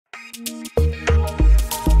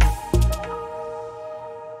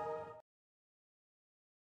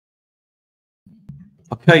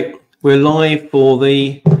Okay, we're live for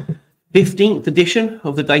the 15th edition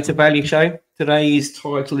of the Data Value Show. Today's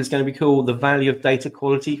title is going to be called The Value of Data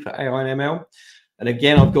Quality for AI and ML. And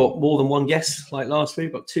again, I've got more than one guest like last week.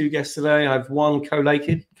 I've got two guests today. I have one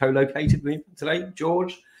co-located with me today,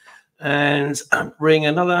 George, and bring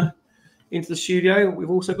another into the studio.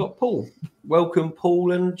 We've also got Paul. Welcome,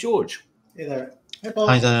 Paul and George. Hey there. Hey, Paul.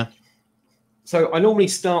 Hi there. So I normally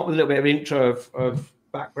start with a little bit of an intro of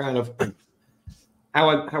background of how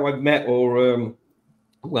I've met or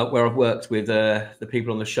where I've worked with the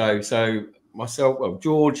people on the show. So myself,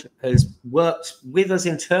 George has worked with us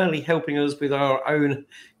internally, helping us with our own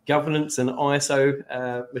governance and ISO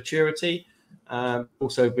maturity.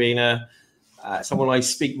 Also being someone I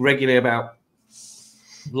speak regularly about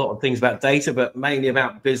a lot of things about data, but mainly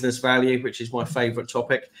about business value, which is my favorite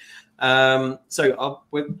topic.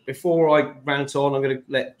 Before I rant on, I'm going to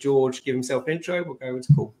let George give himself an intro. We'll go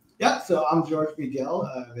into Paul. Yeah, so I'm George Miguel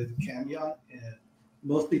with Cambion,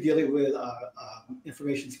 mostly dealing with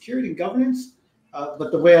information security and governance.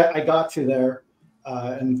 But the way I got to there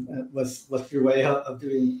was through way of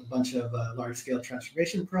doing a bunch of large-scale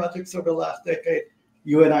transformation projects over the last decade.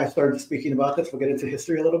 You and I started speaking about this. We'll get into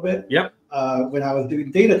history a little bit. Yep. When I was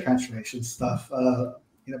doing data transformation stuff,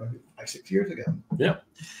 5-6 years ago. Yeah.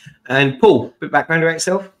 And Paul, a bit background about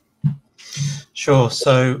yourself. Sure.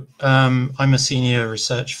 So I'm a senior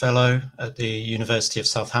research fellow at the University of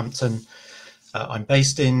Southampton. I'm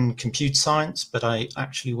based in computer science, but I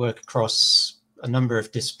actually work across a number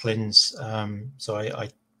of disciplines. So I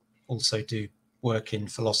also do work in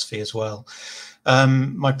philosophy as well.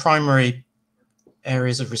 My primary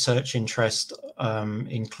areas of research interest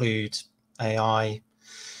include AI,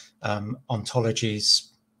 ontologies,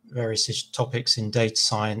 various topics in data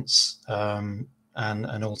science,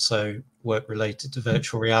 and also work related to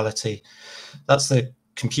virtual reality. That's the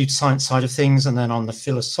computer science side of things. And then on the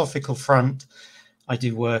philosophical front, I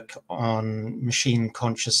do work on machine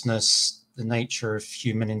consciousness, the nature of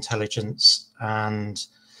human intelligence, and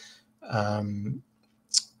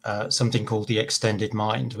something called the extended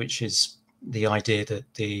mind, which is the idea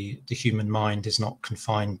that the human mind is not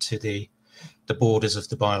confined to the borders of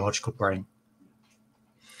the biological brain.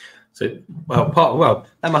 So,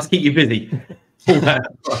 that must keep you busy.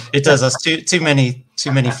 It does. That's too many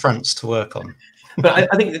fronts to work on. But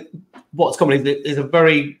I think that what's common is a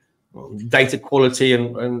very data quality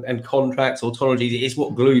and contracts, ontologies is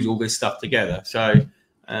what glues all this stuff together. So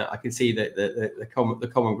I can see that the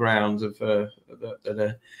common grounds of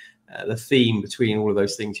the theme between all of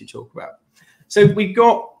those things you talk about. So we've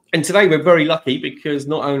got, and today we're very lucky because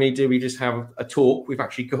not only do we just have a talk, we've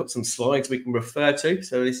actually got some slides we can refer to.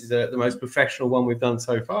 So this is the most professional one we've done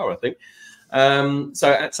so far, I think.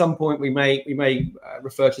 So at some point we may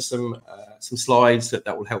refer to some slides that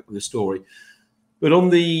will help with the story. But on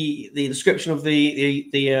the description of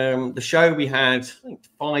the show, we had, I think,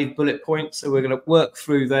 5 bullet points. So we're going to work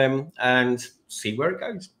through them and see where it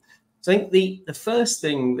goes. So I think the first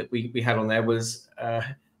thing that we had on there was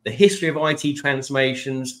the history of IT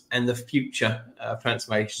transformations and the future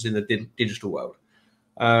transformations in the digital world.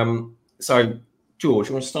 So George,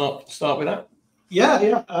 you want to start with that?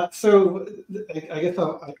 Yeah. So I guess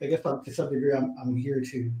to some degree I'm here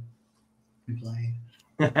to complain.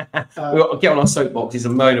 We'll get on our soapboxes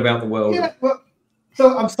and moan about the world. Yeah. Well,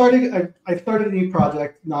 so I started a new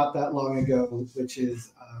project not that long ago, which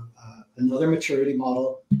is another maturity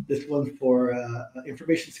model. This one for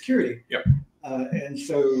information security. Yep. And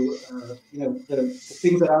so the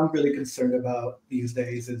things that I'm really concerned about these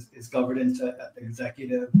days is governance at the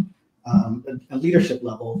executive and leadership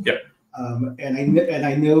level. Yep. And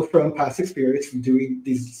I know from past experience from doing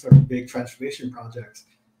these sort of big transformation projects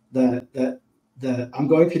that I'm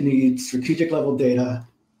going to need strategic level data,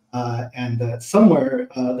 and that somewhere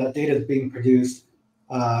that data is being produced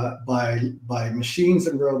by machines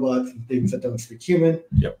and robots and things that don't speak human.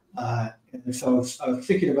 Yep. And so I was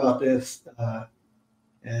thinking about this,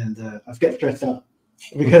 and I was getting stressed out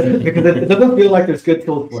because it doesn't feel like there's good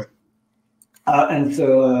tools for it. And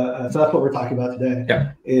so that's what we're talking about today.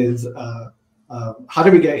 Yeah. Is how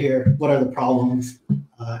did we get here? What are the problems?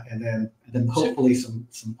 And then hopefully some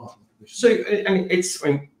possible solutions. So it's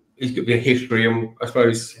going to be a history, and I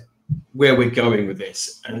suppose where we're going with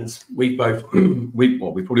this. And we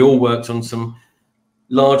probably all worked on some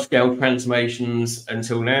large scale transformations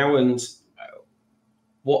until now, and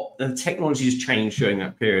what the technology has changed during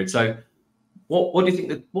that period. So what do you think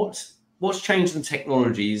that what's changed in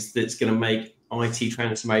technologies that's going to make IT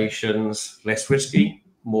transformations less risky,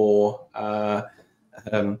 more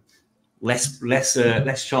less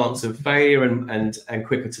chance of failure, and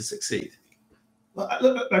quicker to succeed?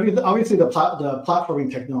 Well, I mean, obviously the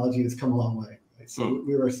platforming technology has come a long way. Right? So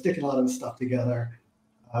we were sticking a lot of stuff together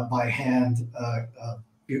by hand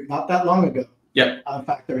not that long ago. Yeah. In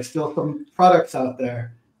fact, there are still some products out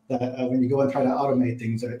there that when you go and try to automate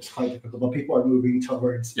things, it's quite difficult. But people are moving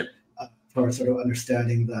towards towards sort of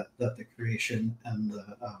understanding that the creation and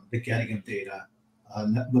the getting of data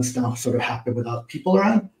must now sort of happen without people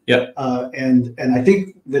around. Yeah. And I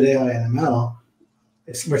think with AI and ML,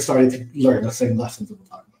 we're starting to learn the same lessons that we'll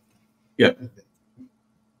talk about. Yeah.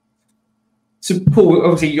 So, Paul,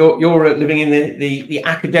 obviously, you're living in the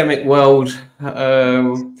academic world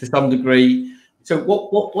to some degree. So,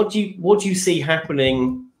 what do you see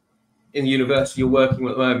happening in the university you're working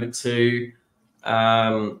with at the moment to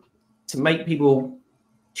make people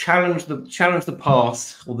challenge the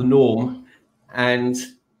past or the norm, and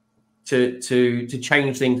to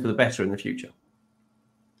change things for the better in the future?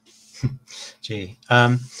 Gee,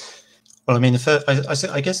 well, I mean,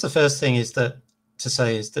 I guess the first thing is that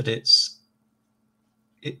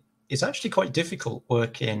it's actually quite difficult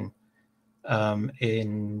working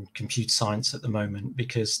in computer science at the moment,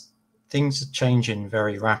 because things are changing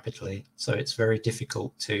very rapidly. So it's very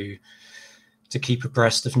difficult to keep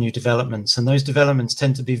abreast of new developments, and those developments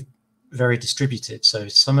tend to be very distributed. So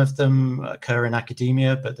some of them occur in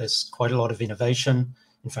academia, but there's quite a lot of innovation.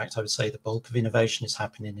 In fact, I would say the bulk of innovation is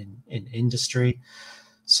happening in industry.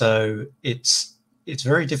 So it's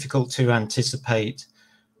very difficult to anticipate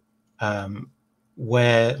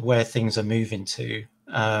where things are moving to,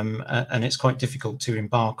 and it's quite difficult to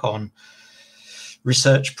embark on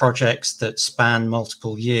research projects that span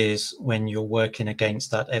multiple years when you're working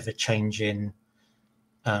against that ever-changing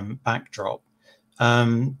backdrop.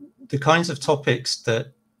 The kinds of topics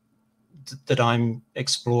that I'm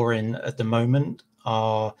exploring at the moment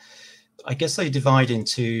are, I guess they divide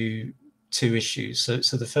into two issues. So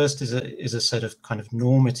the first is a set of kind of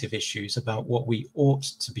normative issues about what we ought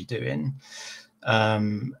to be doing,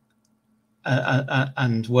 and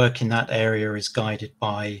work in that area is guided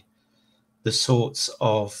by the sorts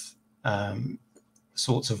of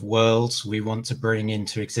worlds we want to bring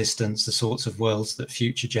into existence, the sorts of worlds that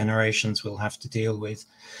future generations will have to deal with.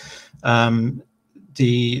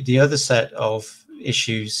 The other set of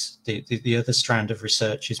issues, the other strand of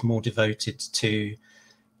research, is more devoted to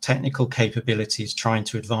technical capabilities, trying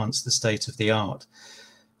to advance the state of the art.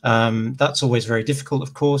 That's always very difficult,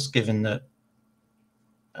 of course, given that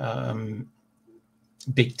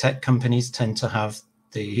big tech companies tend to have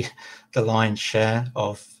the lion's share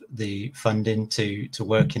of the funding to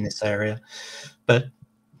work in this area. But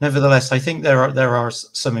nevertheless, I think there are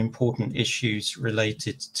some important issues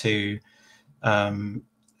related to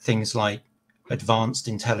things like advanced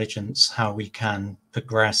intelligence, how we can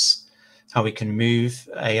progress, how we can move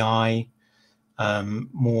AI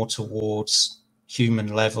more towards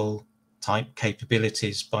human level type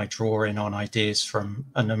capabilities by drawing on ideas from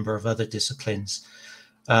a number of other disciplines.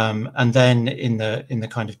 And then in the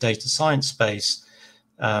kind of data science space,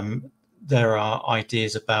 there are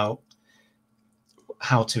ideas about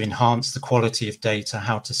how to enhance the quality of data,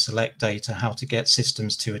 how to select data, how to get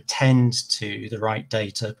systems to attend to the right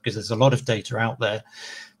data, because there's a lot of data out there,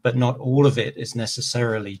 but not all of it is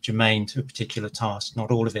necessarily germane to a particular task. Not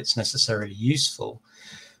all of it's necessarily useful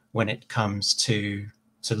when it comes to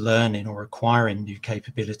learning or acquiring new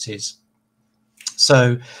capabilities.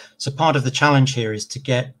 So part of the challenge here is to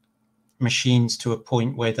get machines to a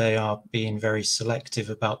point where they are being very selective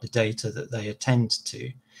about the data that they attend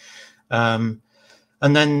to.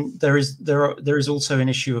 And then there is also an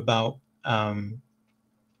issue about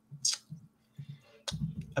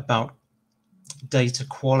data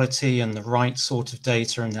quality and the right sort of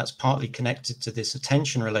data, and that's partly connected to this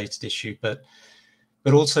attention-related issue. But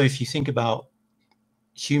also, if you think about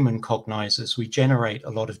human cognizers, we generate a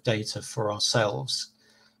lot of data for ourselves.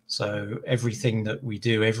 So everything that we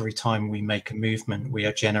do, every time we make a movement, we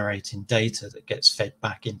are generating data that gets fed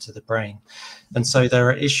back into the brain. And so there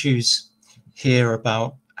are issues here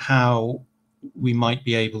about how we might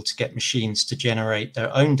be able to get machines to generate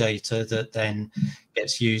their own data that then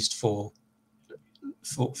gets used for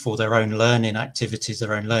their own learning activities,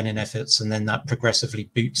 their own learning efforts, and then that progressively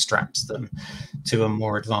bootstraps them to a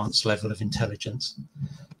more advanced level of intelligence.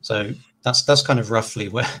 So that's kind of roughly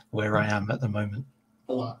where I am at the moment.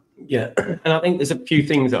 A lot. Yeah, and I think there's a few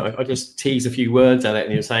things that I just tease a few words at it,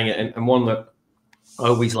 and you're saying it, and one that I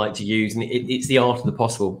always like to use, and it's the art of the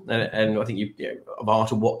possible, and I think of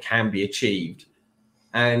art of what can be achieved.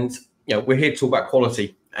 And we're here to talk about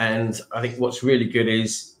quality, and I think what's really good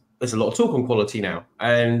is there's a lot of talk on quality now,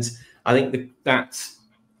 and I think that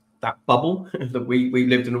bubble that we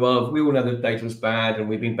lived in a world, we all know the data was bad, and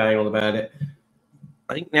we've been banging on about it.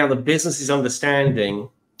 I think now the business is understanding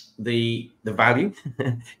the value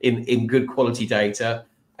in good quality data.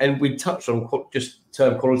 And we touched on just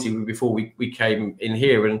term quality before we came in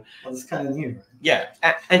here, and it's kind of new, right? Yeah,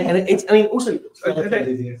 and it's, I mean, also,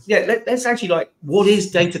 let's actually, like, what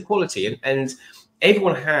is data quality? And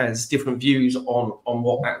everyone has different views on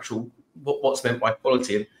what's meant by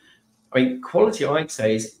quality. And I mean, quality, I'd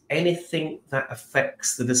say, is anything that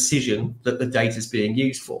affects the decision that the data is being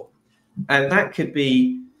used for. And that could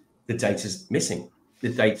be the data's missing, the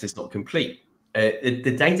data's not complete,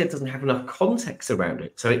 the data doesn't have enough context around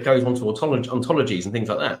it, so it goes on to ontologies and things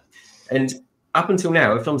like that. And up until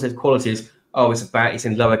now, if someone says quality is, oh, it's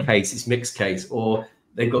in lowercase, it's mixed case, or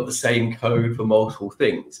they've got the same code for multiple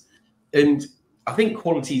things. And I think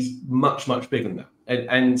quality is much, much bigger than that.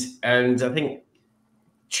 And I think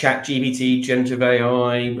ChatGPT, generative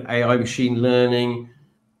AI, machine learning,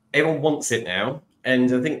 everyone wants it now.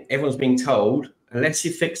 And I think everyone's being told, unless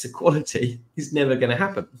you fix the quality, it's never going to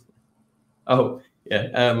happen. Oh, yeah.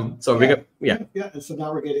 Yeah. And so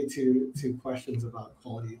now we're getting to questions about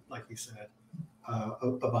quality, like you said,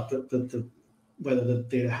 about the whether the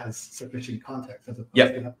data has sufficient context. As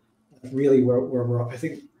that's really where we're. I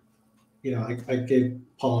think, I gave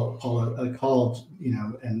Paul a call,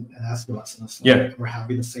 and asked about some of the stuff. Yeah. We're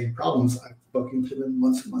having the same problems. I've spoken to them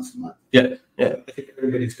once a month. Yeah. I think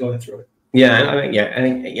everybody's going through it. Yeah, I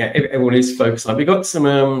think everyone is focused on. We got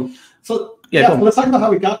some. So let's talk about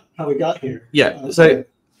how we got here. Yeah.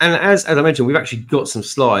 And as I mentioned, we've actually got some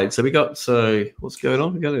slides. So what's going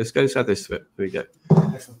on? Let's go to this bit. Here we go.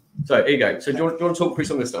 Excellent. So here you go. So do you want to talk through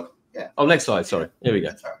some of this stuff? Yeah. Oh, next slide. Sorry. Here we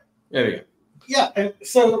go. Sorry. There we go. Yeah. And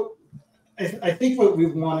so I think what we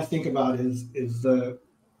want to think about is the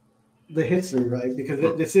history, right? Because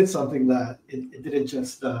this is something that it didn't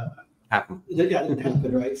just happen. It didn't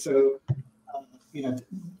happen, right? So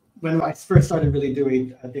when I first started really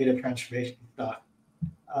doing data transformation stuff,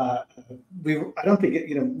 I don't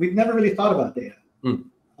think we've never really thought about data.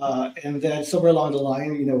 And then somewhere along the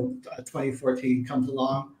line, 2014 comes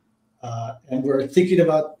along, and we're thinking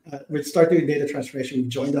about we'd start doing data transformation. We've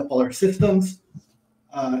joined up all our systems,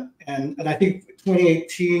 and I think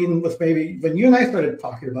 2018 was maybe when you and I started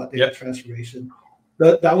talking about data transformation.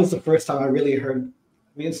 That was the first time I really heard.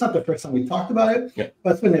 I mean, it's not the first time we talked about it, but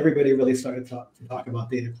that's when everybody really started to talk about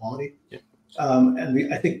data quality.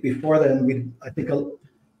 And I think before then, we've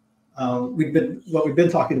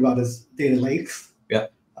been talking about is data lakes.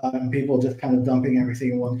 And people just kind of dumping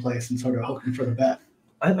everything in one place and sort of hoping for the best.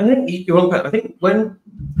 I think you're wrong. I think when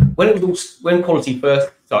quality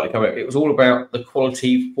first started coming, it was all about the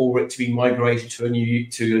quality for it to be migrated to a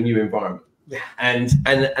new environment. And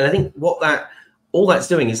I think all that's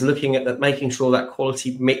doing is looking at that, making sure that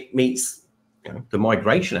quality meets the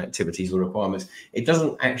migration activities or requirements. It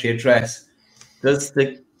doesn't actually address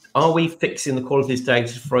are we fixing the quality of this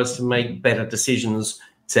data for us to make better decisions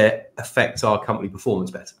to affect our company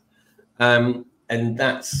performance better. And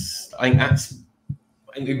I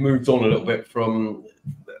think we've moved on a little bit from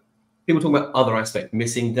people talking about other aspects,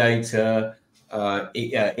 missing data,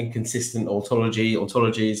 inconsistent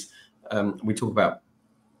ontologies. We talk about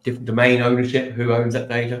different domain ownership, who owns that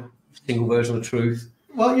data, single version of the truth.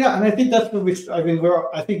 Well, yeah, and I think that's what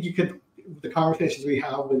I think the conversations we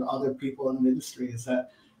have with other people in the industry is that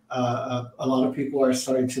a lot of people are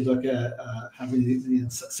starting to look at having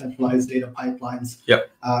these centralized data pipelines.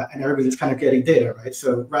 And everybody's kind of getting data, right?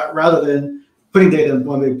 So rather than putting data in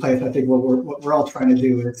one big place, I think what we're all trying to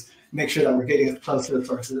do is make sure that we're getting as close to the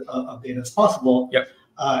sources of data as possible.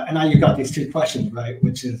 And now you've got these two questions, right?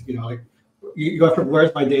 Which is, you go from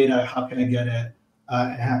where's my data, how can I get it,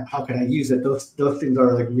 and how can I use it? Those things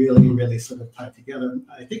are like really, really sort of tied together. And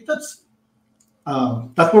I think that's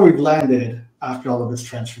where we've landed after all of this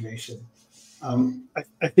transformation.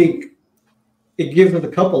 I think it gives us a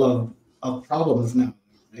couple of problems now.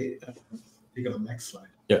 Right? You go to the next slide.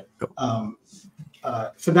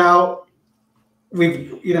 So now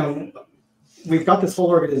we've got this whole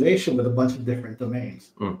organization with a bunch of different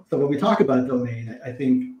domains. So when we talk about domain, I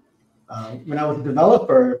think when I was a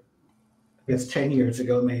developer, I guess 10 years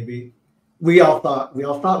ago maybe, we all thought we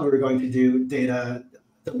were going to do data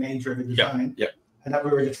domain-driven design, and that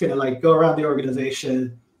we were just going to go around the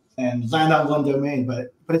organization and land on one domain.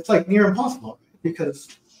 But it's like near impossible, because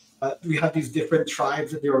we have these different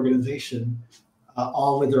tribes of the organization,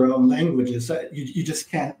 all with their own languages. So you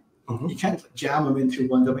just can't you can't jam them into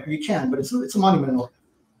one domain. You can, but it's a monumental.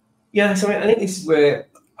 Yeah, so I think this is where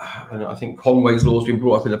I think Conway's law has been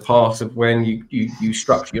brought up in the past of when you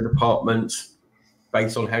structure your department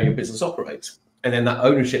based on how your business operates. and then that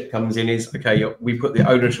ownership comes in. Is okay. We put the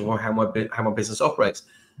ownership on how my business operates,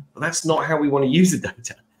 but that's not how we want to use the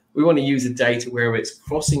data. We want to use the data where it's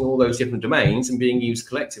crossing all those different domains and being used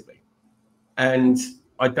collectively. And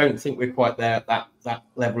I don't think we're quite there at that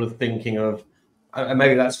level of thinking of, and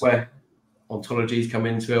maybe that's where ontologies come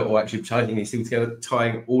into it, or actually tying these things together,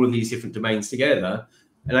 tying all of these different domains together,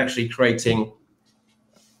 and actually creating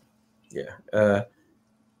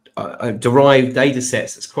derived data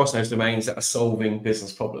sets that's across those domains that are solving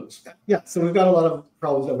business problems. Yeah, so we've got a lot of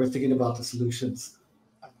problems that we're thinking about the solutions.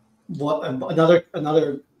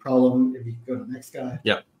 Another problem, if you go to the next guy,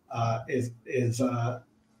 is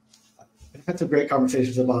I've had some great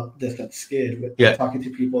conversations about this at SKID with talking to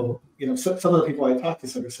people. Some of the people I talked to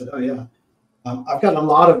sort of said, "Oh yeah, I've got a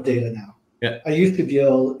lot of data now. Yeah. I used to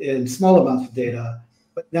deal in small amounts of data,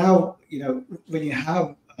 but now when you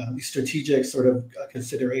have these strategic sort of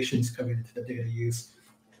considerations coming into the data use,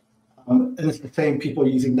 and it's the same people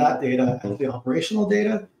using that data as the operational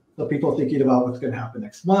data. So people thinking about what's going to happen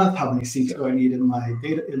next month, how many seats do I need in my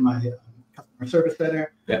data in my customer service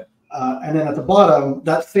center, and then at the bottom,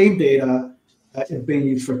 that same data is being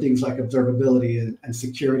used for things like observability and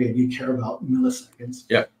security, and you care about milliseconds.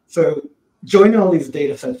 Yeah. So joining all these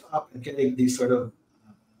data sets up and getting these sort of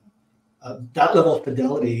that level of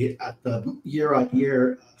fidelity at the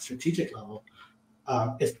year-on-year strategic level,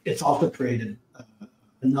 it's also created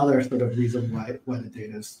another sort of reason why the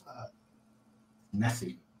data is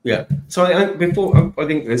messy. Yeah. So I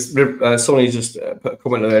think this Sonny just put a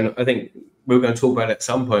comment there, and I think we're going to talk about it at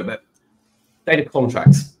some point, but data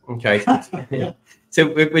contracts. Okay. Yeah. So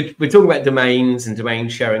we're talking about domains and domain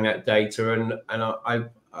sharing that data, and I've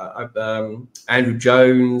Andrew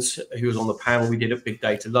Jones, who was on the panel we did at Big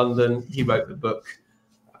Data London. He wrote the book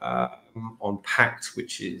on PACT,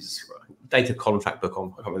 which is data contract book. I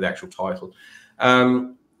can't remember the actual title.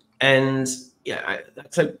 And yeah,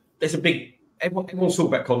 so there's a big. Everyone's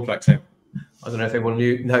talking about contracts now. I don't know if everyone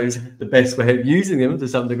knows the best way of using them to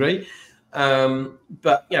some degree,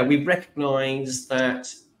 but yeah, we recognise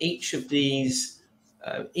that each of these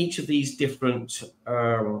different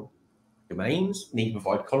domains need to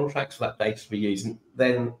provide contracts for that data to be used, and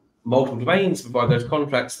then multiple domains provide those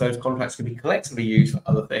contracts. Those contracts can be collectively used for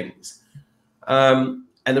other things. And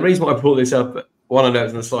the reason why I brought this up, one, I know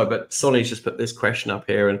it's on the slide, but Sonny's just put this question up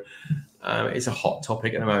here, and it's a hot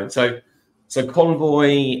topic at the moment. So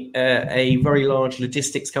Convoy, a very large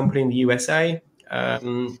logistics company in the USA,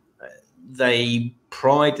 they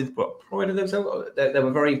prided themselves. They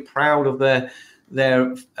were very proud of their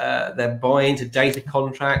buy into data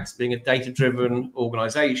contracts, being a data-driven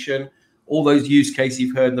organization. All those use cases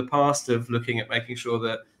you've heard in the past of looking at making sure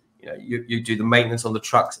that you do the maintenance on the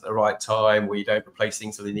trucks at the right time, where you don't replace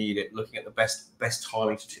things till they need it, looking at the best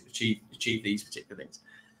timing to achieve these particular things.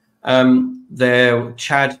 There,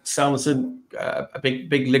 Chad Salmonson, a big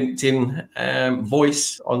LinkedIn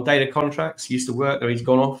voice on data contracts, used to work there. He's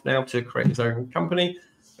gone off now to create his own company.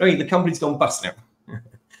 I mean, the company's gone bust now.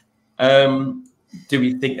 Do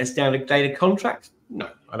we think it's down to data contracts? No,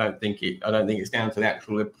 I don't think it's down to the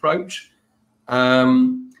actual approach.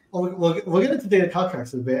 We'll get into data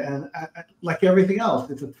contracts a bit, and like everything else,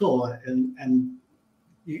 it's a tool, and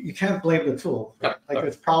you can't blame the tool. Right? Like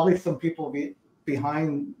there's probably some people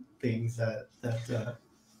behind things that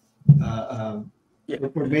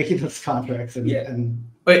we're making those contracts, and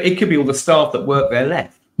but it could be all the staff that work there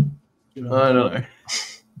left. I don't know.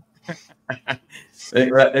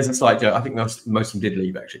 There's a slight joke. I think most of them did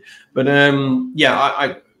leave actually, but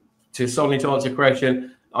I to solely to answer your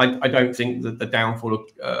question, I don't think that the downfall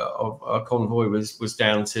of Convoy was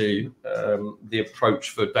down to the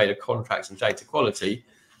approach for data contracts and data quality.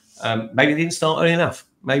 Maybe they didn't start early enough.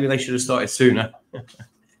 Maybe they should have started sooner.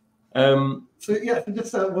 So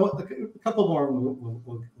just a couple more.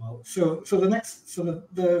 So the next,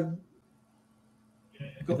 the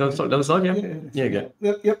another slide, yeah.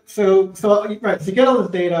 Yep. So right. So you get all this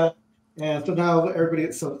data, and so now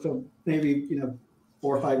everybody. So maybe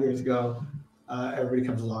 4 or 5 years ago, everybody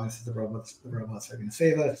comes along and says the robots are going to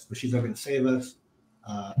save us, machines are going to save us,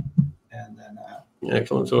 and then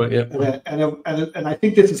come on, sorry, yeah. And I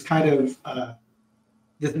think this is kind of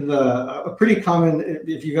this is a pretty common,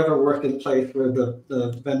 if you've ever worked in a place where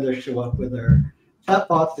the vendors show up with their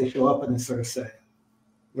chatbots, they show up and they sort of say,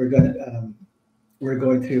 we're going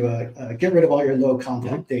to get rid of all your low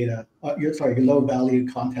contact data, your low value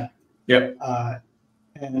contact. Yep.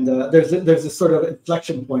 And there's this sort of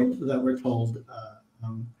inflection point that we're told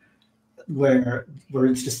where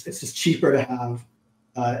it's just cheaper to have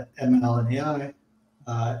ML and AI.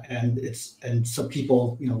 And some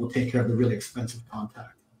people will take care of the really expensive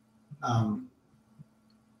contact.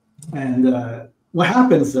 And what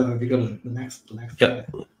happens though, if you go to the next slide,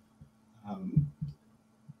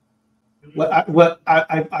 what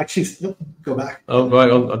I actually go back. Oh, right,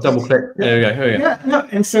 I'll double click. There we go. Here we go. Yeah, no.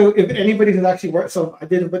 And so if anybody who's actually worked, so I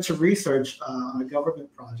did a bunch of research on a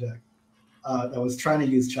government project that was trying to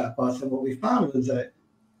use chatbots, and what we found was that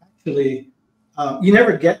actually you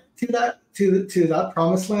never get to that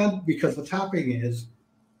promised land, because what's happening is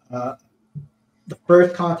the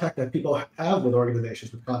first contact that people have with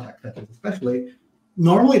organizations, with contact centers especially,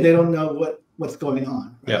 normally they don't know what's going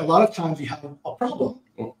on. Right? Yeah. A lot of times you have a problem.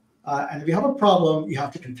 And if you have a problem, you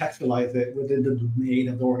have to contextualize it within the domain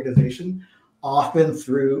of the organization, often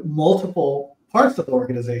through multiple parts of the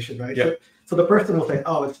organization, right? Yeah. So the person will say,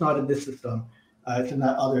 oh, it's not in this system, it's in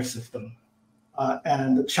that other system.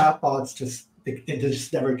 And the chatbots they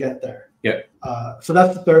just never get there. Yeah. So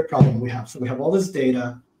that's the third problem we have. So we have all this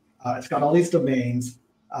data, it's got all these domains,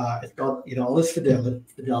 it's got all this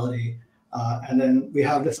fidelity, and then we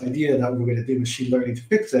have this idea that we're going to do machine learning to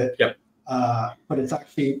fix it. Yep. But it's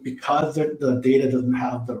actually because the data doesn't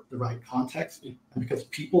have the right context, and because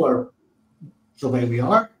people are the way we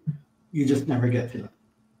are, you just never get to them.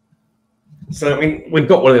 So, I mean, we've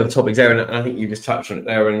got one of the topics there, and I think you just touched on it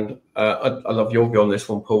there, and I love your view on this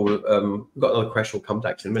one, Paul. We've got another question we'll come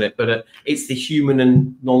back to in a minute, but it's the human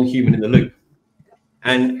and non-human in the loop.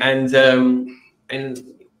 And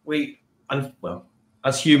we, well,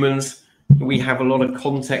 as humans, we have a lot of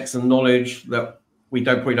context and knowledge that we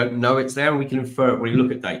probably don't know it's there, and we can infer it when we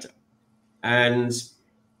look at data. And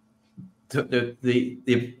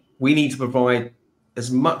we need to provide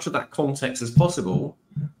as much of that context as possible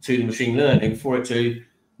to the machine learning for it to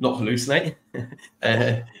not hallucinate,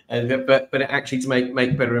 but actually to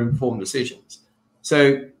make better informed decisions.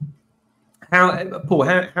 So, Paul,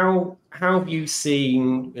 how have you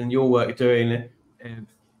seen in your work doing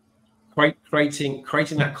creating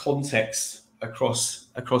that context across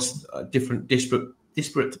different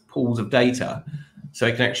disparate pools of data, so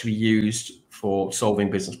it can actually be used for solving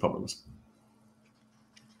business problems?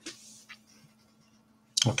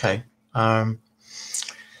 Okay.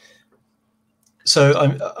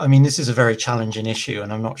 So I mean, this is a very challenging issue,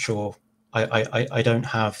 and I'm not sure. I don't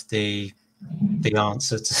have the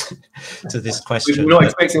answer to this question. We're not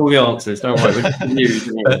expecting all the answers. Don't worry.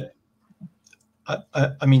 But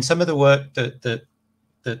I mean, some of the work that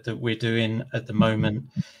we're doing at the moment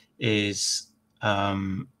is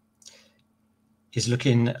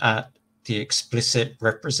looking at the explicit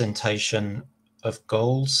representation of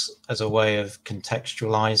goals as a way of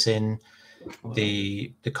contextualizing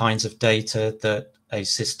the kinds of data that a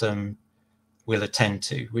system will attend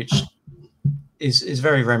to, which is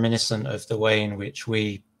very reminiscent of the way in which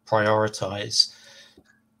we prioritize,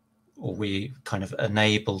 or we kind of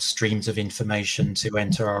enable streams of information to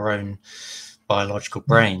enter our own biological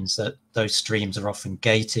brains. That those streams are often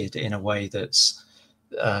gated in a way that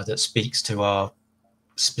speaks to our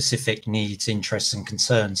specific needs, interests, and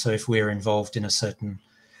concerns. So if we're involved in a certain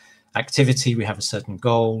activity, we have a certain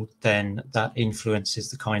goal, then that influences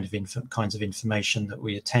the kinds of information that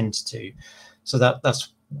we attend to. So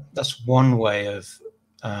that's one way of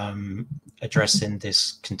addressing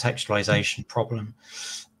this contextualization problem.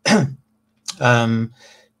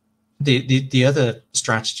 The other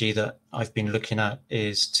strategy that I've been looking at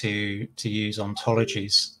is to use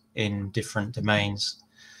ontologies in different domains,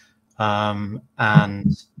 and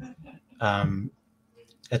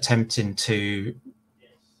attempting to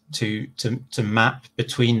map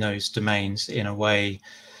between those domains in a way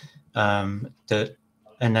that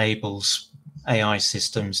enables AI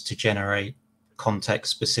systems to generate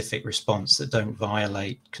context-specific response that don't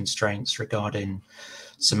violate constraints regarding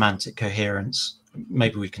semantic coherence.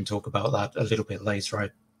 Maybe we can talk about that a little bit later. I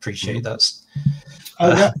appreciate that's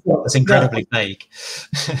incredibly vague.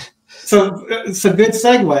 So it's a good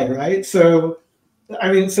segue, right? So,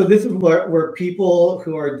 I mean, so this is where people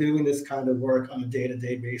who are doing this kind of work on a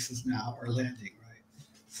day-to-day basis now are landing, right?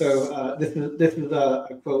 So this is a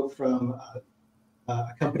quote from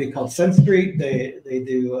a company called SenStreet. They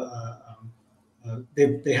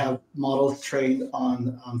have models trained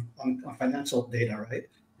on financial data, right?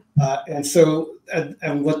 And so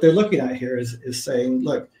what they're looking at here is saying,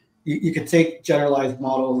 look, you can take generalized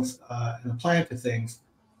models and apply it to things,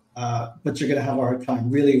 but you're going to have a hard time.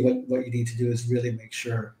 Really, what you need to do is really make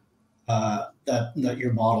sure that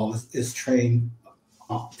your model is trained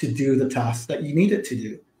to do the tasks that you need it to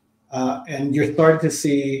do. And you're starting to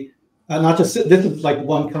see, not just, this is like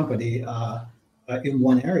one company in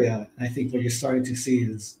one area. And I think what you're starting to see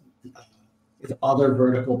is other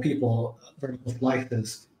vertical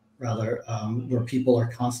slices, rather, where people are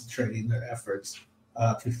concentrating their efforts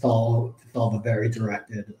to solve a very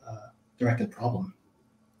directed problem.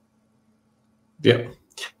 Yeah.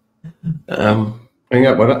 I think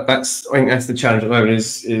that's the challenge at the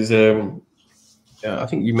moment. I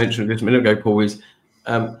think you mentioned this a minute ago, Paul. It's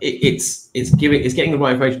getting the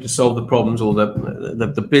right information to solve the problems or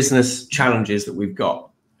the business challenges that we've got,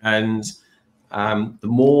 and the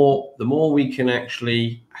more we can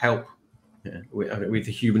actually help with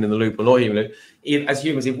the human in the loop or not human. As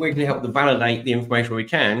humans, if we can help to validate the information we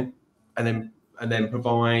can, and then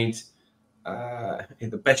provide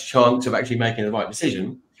the best chance of actually making the right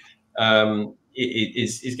decision,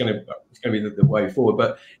 it's going to be the way forward.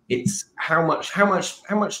 But it's how much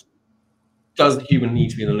does the human need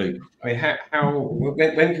to be in the loop? I mean,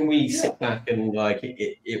 when can we sit back and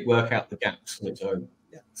it work out the gaps on its own?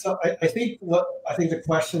 Yeah. So I think the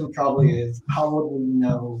question probably is, how would we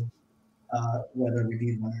know whether we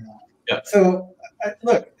need one or not? Yeah. So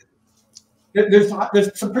look, there's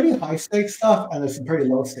some pretty high stakes stuff and there's some pretty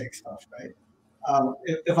low stakes stuff, right?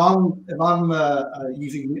 If I'm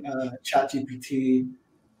using ChatGPT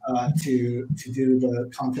to do the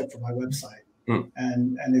content for my website,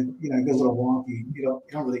 and it goes a little wonky, you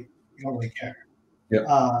don't really care. Yeah.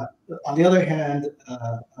 On the other hand,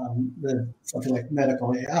 something like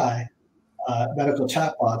medical AI, medical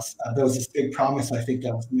chatbots, there was this big promise I think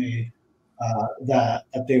that was made that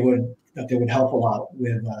they would help a lot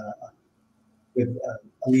with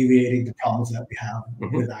alleviating the problems that we have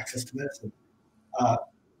with access to medicine.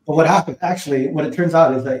 But what happened? Actually, what it turns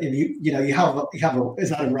out is that if you have is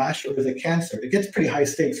that a rash or is it cancer? It gets pretty high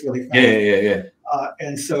stakes really fast. Yeah.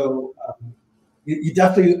 And so you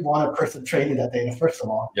definitely want a person trained in that data, first of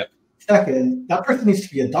all. Yep. Second, that person needs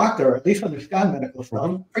to be a doctor or at least understand medical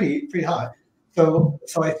stuff pretty high. So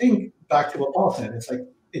I think back to what Paul said, it's like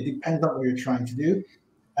it depends on what you're trying to do,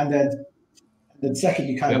 and then second,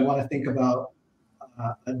 you kind of want to think about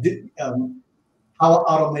how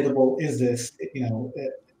automatable is this?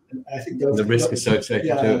 I think the risk associated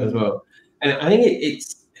to it as well. And I think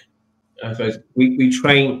I suppose we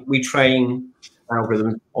train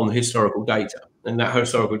algorithms on the historical data, and that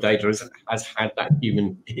historical data has had that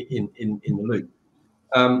human in the loop.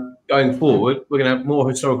 Going forward, we're going to have more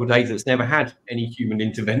historical data that's never had any human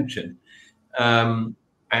intervention, and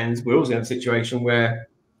we're also in a situation where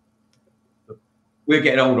we're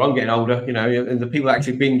getting older. I'm getting older, and the people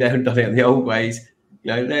actually been there and done it in the old ways,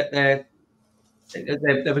 they're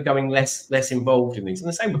becoming less involved in these, and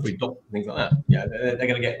the same with doctors and things like that. They're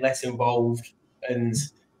going to get less involved, and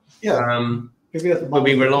we'll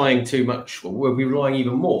be relying too much. We'll be relying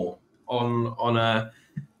even more on the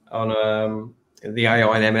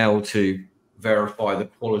AI and ML to verify the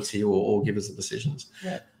quality or give us the decisions.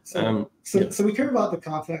 Yeah. So we care about the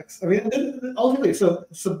context. I mean, ultimately, so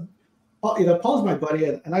Paul's my buddy,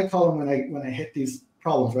 and I call him when I hit these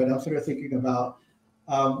problems. Right, I'm sort of thinking about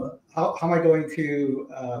how am I going to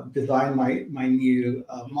design my new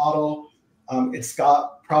model. It's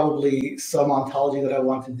got probably some ontology that I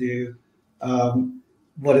want to do.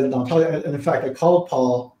 What is an ontology? And in fact, I called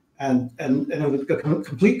Paul, and it was a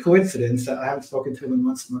complete coincidence that I haven't spoken to him in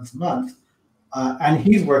months and months and months, and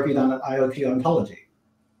he's working on an IoT ontology,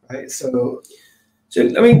 right? So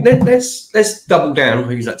I mean, let's double down.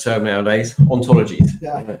 We use that term nowadays, ontologies.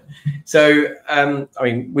 Yeah. So I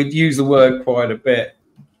mean, we'd use the word quite a bit.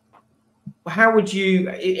 How would you,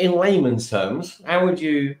 in layman's terms, how would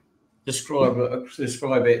you describe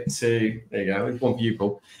it to? There you go. It's one for you,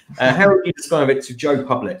 Paul. How would you describe it to Joe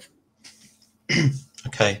Public?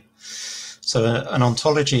 Okay, so an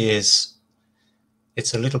ontology it's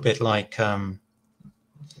a little bit like, in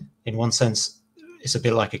one sense, it's a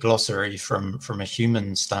bit like a glossary from a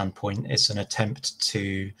human standpoint. It's an attempt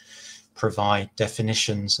to provide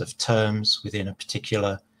definitions of terms within a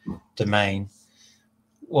particular domain.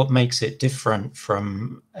 What makes it different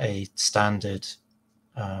from a standard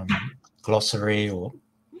glossary or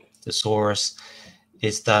thesaurus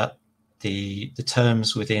is that the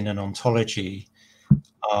terms within an ontology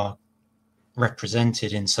are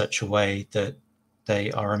represented in such a way that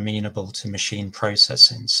they are amenable to machine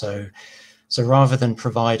processing. So rather than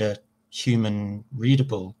provide a human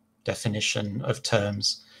readable definition of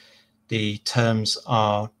terms, the terms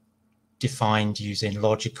are defined using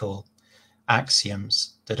logical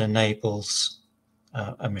axioms that enables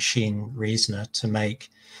a machine reasoner to make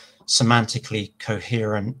semantically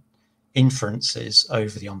coherent inferences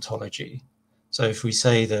over the ontology. So if we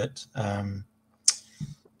say that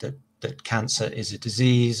that cancer is a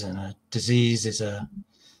disease and a disease is a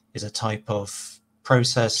type of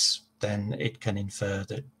process, then it can infer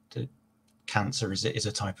that cancer is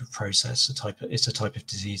a type of process, it's a type of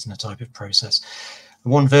disease and a type of process.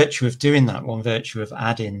 One virtue of doing that, one virtue of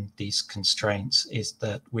adding these constraints, is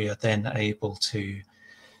that we are then able to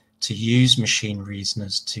use machine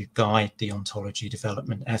reasoners to guide the ontology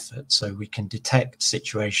development effort. So we can detect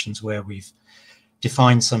situations where we've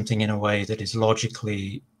defined something in a way that is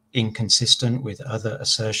logically inconsistent with other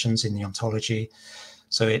assertions in the ontology.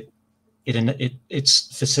 So it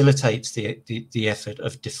facilitates the effort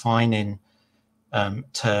of defining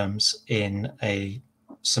terms in a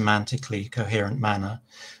semantically coherent manner.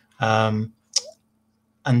 And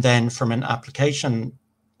then from an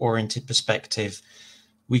application-oriented perspective,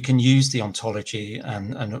 we can use the ontology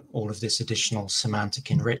and all of this additional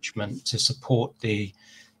semantic enrichment to support the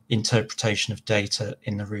interpretation of data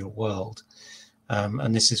in the real world.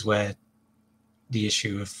 And this is where the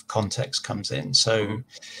issue of context comes in. So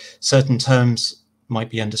certain terms might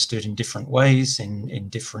be understood in different ways in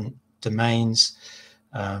different domains.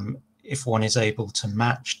 If one is able to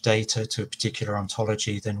match data to a particular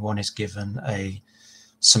ontology, then one is given a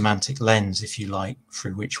semantic lens, if you like,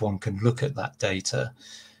 through which one can look at that data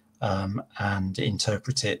and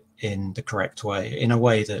interpret it in the correct way, in a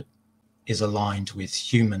way that is aligned with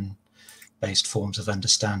human-based forms of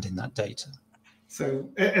understanding that data. So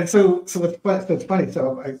it's funny.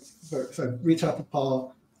 So I reach out to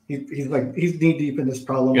Paul. He's knee deep in this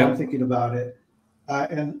problem. Yeah. I'm thinking about it,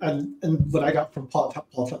 and what I got from Paul,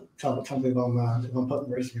 tell me if I'm putting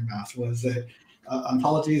words in your mouth, was that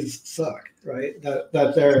ontologies suck, right?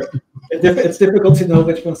 It's difficult to know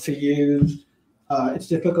which ones to use. It's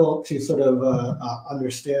difficult to sort of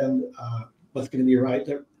understand what's going to be right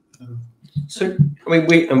there. So, I mean,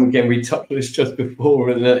 we touched on this just before,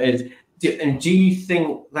 and do you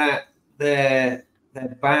think that they're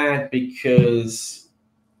bad because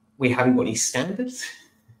we haven't got any standards?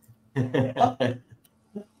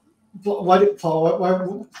 Why did Paul? What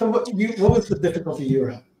was the difficulty you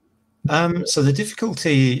were having? So the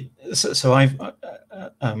difficulty. So I've,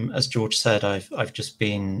 as George said, I've just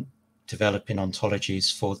been developing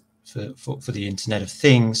ontologies for the Internet of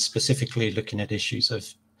Things, specifically looking at issues of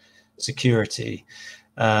security,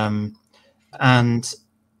 and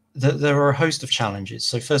there are a host of challenges.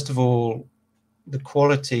 So first of all, the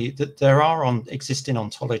quality that there are on existing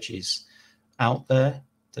ontologies out there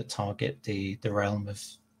that target the realm of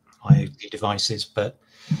IoT devices, but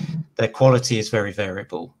their quality is very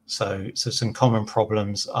variable. So some common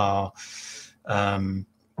problems are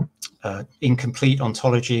incomplete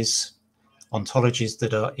ontologies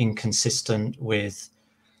that are inconsistent with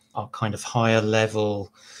our kind of higher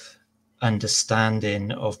level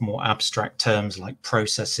understanding of more abstract terms like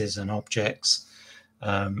processes and objects,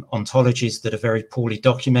 ontologies that are very poorly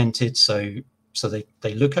documented, so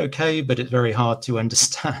they look okay, but it's very hard to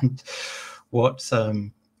understand what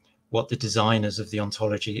the designers of the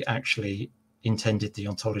ontology actually intended the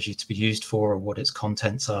ontology to be used for, or what its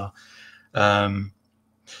contents are.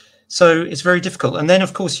 So it's very difficult. And then,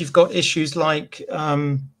 of course, you've got issues like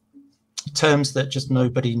terms that just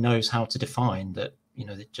nobody knows how to define, that,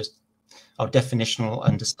 that just our definitional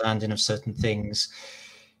understanding of certain things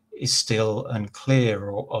is still unclear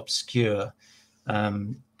or obscure.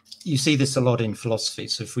 You see this a lot in philosophy.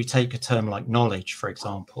 So if we take a term like knowledge, for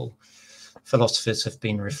example, philosophers have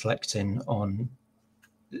been reflecting on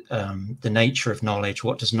the nature of knowledge.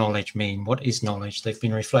 What does knowledge mean? What is knowledge? They've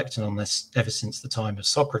been reflecting on this ever since the time of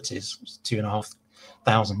Socrates,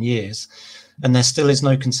 2,500 years, and there still is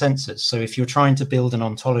no consensus. So if you're trying to build an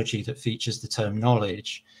ontology that features the term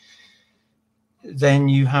knowledge, then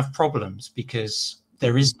you have problems, because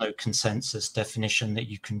there is no consensus definition that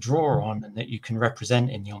you can draw on and that you can represent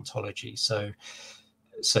in the ontology. So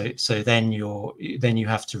then you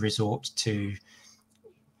have to resort to,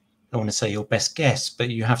 I want to say your best guess, but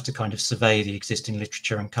you have to kind of survey the existing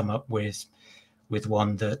literature and come up with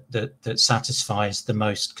one that satisfies the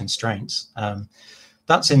most constraints.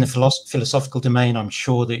 That's in the philosophical domain. I'm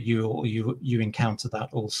sure that you encounter that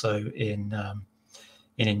also in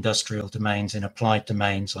industrial domains, in applied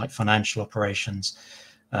domains like financial operations.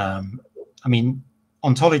 I mean,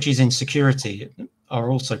 ontologies in security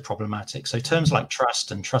are also problematic. So terms like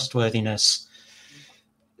trust and trustworthiness,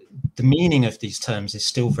 the meaning of these terms is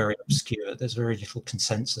still very obscure. There's very little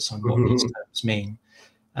consensus on what these terms mean.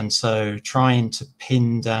 And so trying to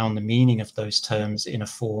pin down the meaning of those terms in a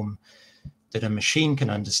form that a machine can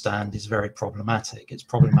understand is very problematic. It's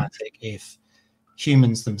problematic if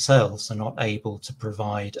humans themselves are not able to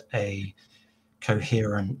provide a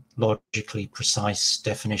coherent, logically precise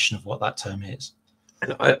definition of what that term is.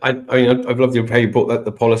 I mean, I've loved how you brought that,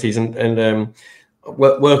 the policies and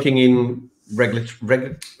working in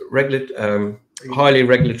highly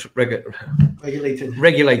regulated.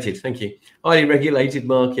 Regulated. Thank you. Highly regulated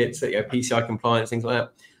markets, PCI compliance, things like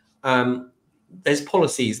that. There's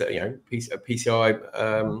policies that PCI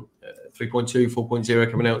 3.2,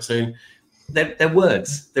 4.0 coming out soon. They're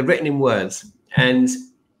words. They're written in words, and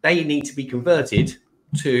they need to be converted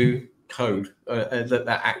to code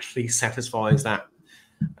that actually satisfies that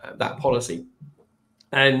policy.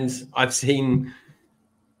 And I've seen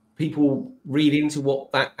people read into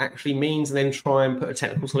what that actually means and then try and put a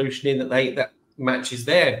technical solution in that matches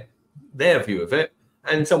their view of it,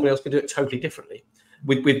 and someone else can do it totally differently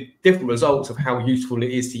with different results of how useful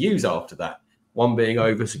it is to use after that. One being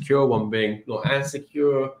over secure, one being not as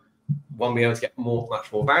secure, one being able to get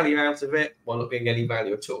much more value out of it, one not being any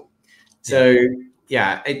value at all. So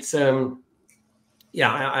yeah, it's I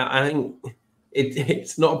think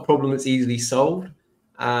it's not a problem that's easily solved.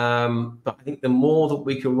 But I think the more that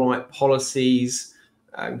we can write policies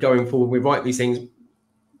going forward, we write these things,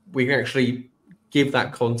 we can actually give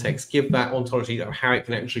that context, give that ontology of how it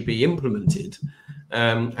can actually be implemented,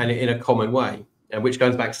 and in a common way, which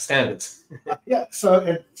goes back to standards. Yeah.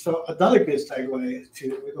 So another good segue is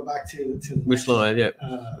we go back to which slide? Yeah.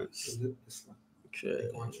 This one.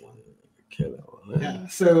 Okay. Yeah.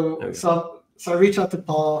 So I reach out to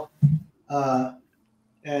Paul.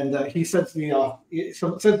 And he sends me off.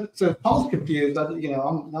 So Paul's confused.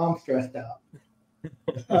 I'm stressed out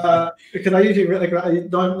because I usually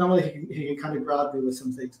normally he can kind of grab me with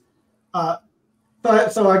some things. So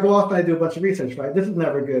I go off and I do a bunch of research. Right, this is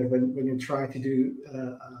never good when you're trying to do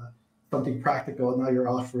something practical. And now you're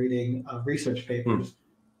off reading research papers.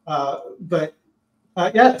 So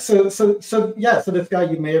this guy,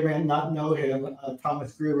 you may or may not know him,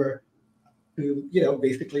 Thomas Gruber, who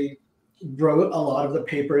basically wrote a lot of the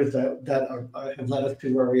papers that have led us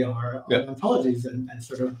to where we are on ontologies and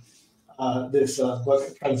sort of this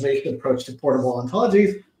translation approach to portable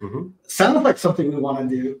ontologies. Sounds like something we want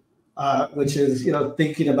to do, which is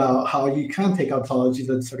thinking about how you can take ontologies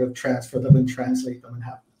and sort of transfer them and translate them and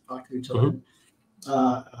have them talk to each other.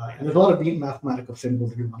 And there's a lot of neat mathematical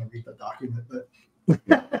symbols if you want to read the document, but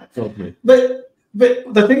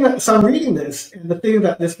the thing so I'm reading this, and the thing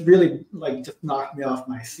that this really just knocked me off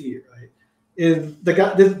my seat, right, is the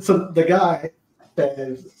guy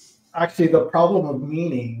says actually the problem of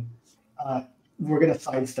meaning, we're going to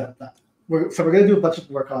sidestep that. We're going to do a bunch of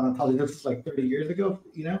work on ontology. This is 30 years ago,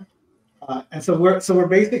 and so we're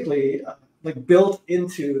basically built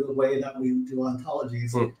into the way that we do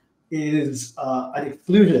ontologies is an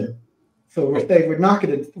exclusion. So we're saying we're not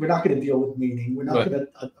going to deal with meaning. We're not going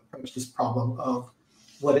to approach this problem of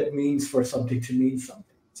what it means for something to mean something.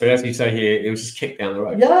 So as you say here, it was just kicked down the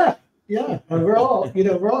road. Yeah, and we're all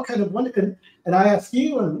kind of wondering. And I ask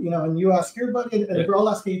you, and you ask your buddy, and we're all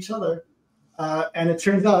asking each other. And it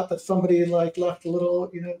turns out that somebody left a little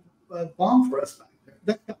bomb for us back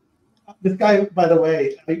there. This guy, by the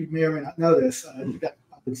way, you may or may not know this. He's got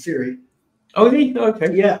Siri. Oh, is he?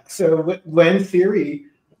 Okay. Yeah. So when Siri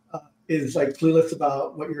is clueless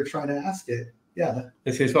about what you're trying to ask it. Yeah,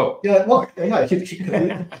 it's his fault. Yeah, well, yeah, he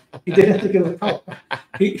didn't think it was a problem.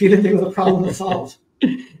 He didn't think it was a problem to solve.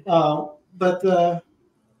 So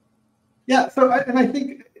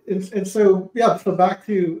back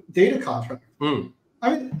to data contracts.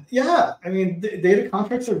 Data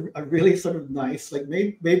contracts are really sort of nice.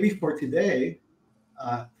 Maybe for today,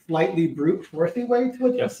 slightly brute forcing way to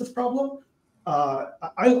address this problem.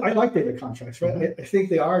 I like data contracts, right? I think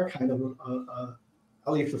they are kind of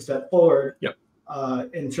at least a step forward.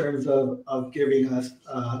 In terms of giving us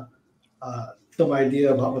some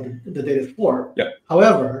idea about what the data is for.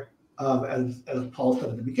 However, as Paul said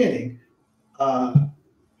at the beginning,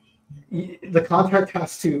 the contract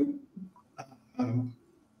has to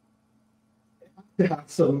have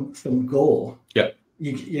some goal. I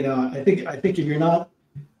think if you're not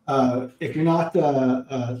thinking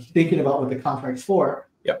about what the contract's for,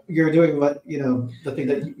 you're doing what the thing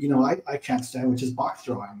that I can't stand, which is box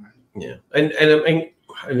drawing. Right? Yeah, and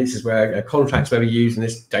this is where contracts may be used in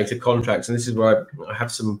this data contracts, and this is where I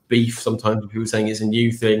have some beef sometimes with people saying it's a new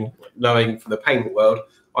thing, knowing from the payment world,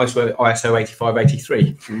 ISO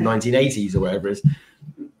 8583 from the 1980s or whatever it is.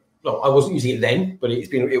 No, I wasn't using it then, but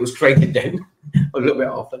it was created then, a little bit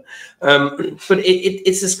after. But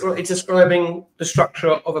it's describing the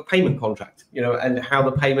structure of a payment contract, and how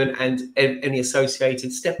the payment and any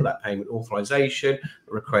associated step of that payment, authorization,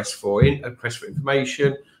 a request for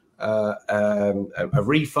information, a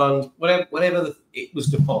refund, whatever it was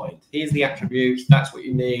defined. Here's the attributes. That's what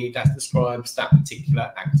you need. That describes that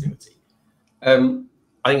particular activity.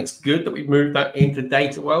 I think it's good that we've moved that into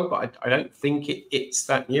data world, but I don't think it's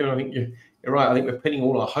that new. And I think you're right. I think we're pinning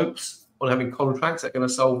all our hopes on having contracts that are going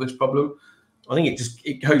to solve this problem. I think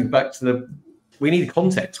it goes back to we need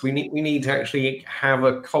context. We need to actually have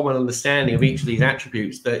a common understanding of each of these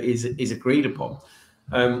attributes that is agreed upon.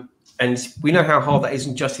 And we know how hard that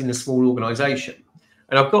isn't just in a small organization.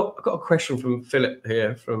 And I've got a question from Philip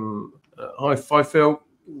here from hi Phil,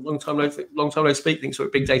 long time no speak. Thanks for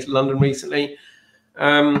Big Data London recently.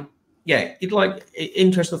 Yeah, you'd like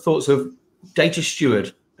interesting thoughts of data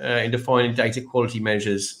steward in defining data quality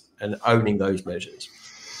measures and owning those measures.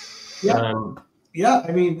 Yeah, yeah.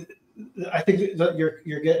 I mean, I think that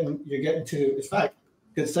you're getting to, in fact,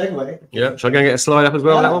 good segue. Yeah, shall I go and get a slide up as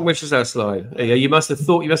well? Yeah. That one, which is our slide? There you go. You must have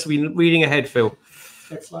been reading ahead, Phil.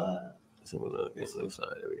 Next slide. Next slide.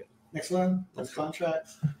 There we go. Next one. That's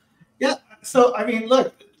contracts. Yeah. So I mean,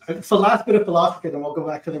 look. So last bit of philosophy, then we'll go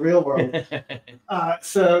back to the real world.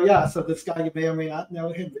 So this guy, you may or may not know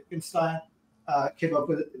him, Wittgenstein, came up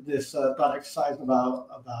with this thought exercise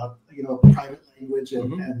about private language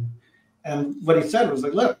and what he said was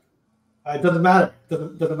like, look, it doesn't matter.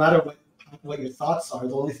 Doesn't matter what your thoughts are.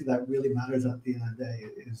 The only thing that really matters at the end of the day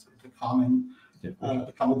is the common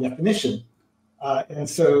definition. And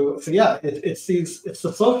so yeah, it's the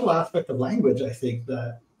social aspect of language. I think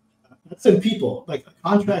that's in people. Like a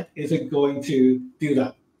contract isn't going to do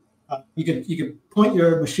that. You could point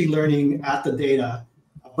your machine learning at the data,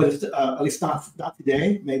 but it's at least not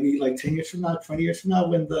today. Maybe like 10 years from now, 20 years from now,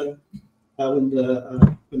 when the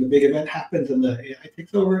big event happens and the AI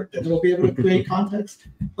takes over, then we'll be able to create context.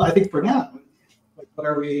 But I think for now, like what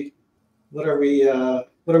are we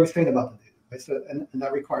saying about the data? Right? So, and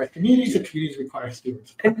that requires communities. And communities require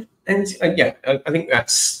stewards. And yeah, I think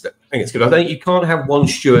it's good. I think you can't have one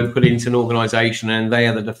steward put into an organisation and they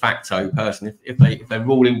are the de facto person. If they're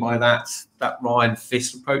ruling by that Ryan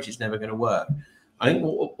Fist approach, it's never going to work. I think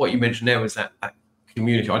what you mentioned there was that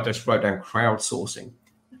community. I just wrote down crowdsourcing,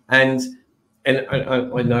 and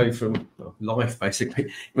I know from life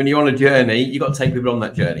basically, when you're on a journey, you've got to take people on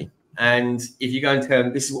that journey. And if you go and tell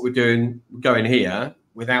them this is what we're doing, we're going here,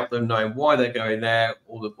 without them knowing why they're going there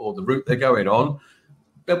or the route they're going on,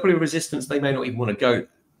 they'll put in resistance. They may not even want to go.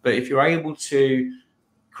 But if you're able to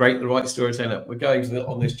create the right story, saying that we're going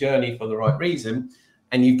on this journey for the right reason,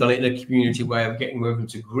 and you've done it in a community way of getting them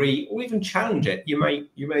to agree or even challenge it, you may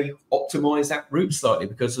optimize that route slightly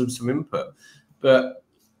because of some input. But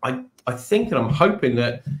I think, and I'm hoping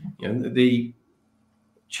that the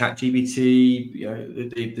ChatGPT,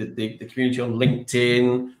 the community on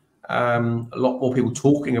LinkedIn, a lot more people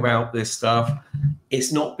talking about this stuff.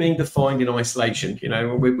 It's not being defined in isolation.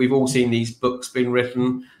 We've all seen these books being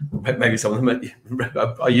written. Maybe some of them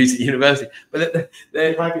I use at university, but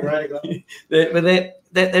they're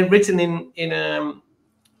written in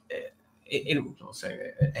I'll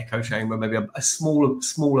say an echo chamber, maybe a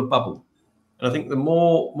smaller bubble. And I think the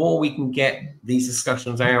more we can get these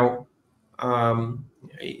discussions out,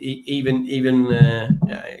 even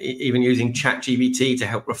using ChatGPT to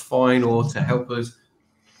help refine or to help us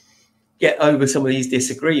get over some of these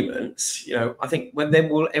disagreements, I think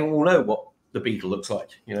everyone will know what the Beetle looks like,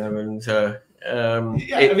 and is it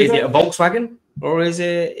a Volkswagen or is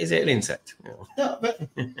it an insect? Yeah, but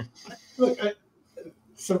look,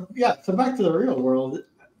 so back to the real world.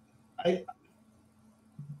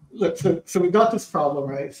 So we got this problem,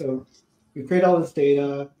 right? So we create all this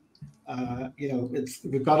data.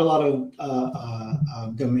 We've got a lot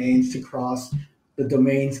of domains to cross. The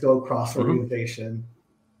domains go across organization,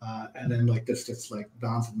 and then like this just like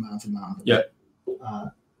bounds and mounds and mounds. Yeah.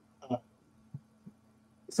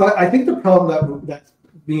 So I think the problem that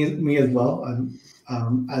me as well,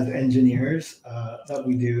 as engineers, that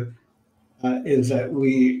we do is that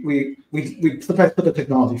we sometimes put the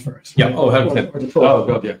technology first. Yeah. Right? Oh, or the tool. Oh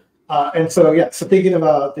God, yeah. And so thinking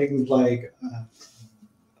about things like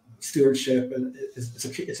stewardship, and it's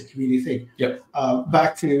a community thing. Yep.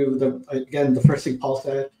 Back to the first thing Paul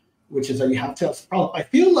said, which is that you have to have some problem. I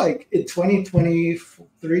feel like in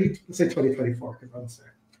 2023, let's say 2024, because I'm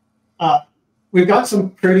there. We've got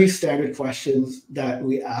some pretty standard questions that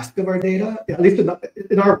we ask of our data, at least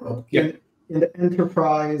in our world. Yep. In the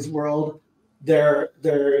enterprise world, there's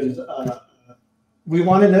we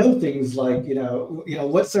want to know things like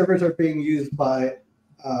what servers are being used by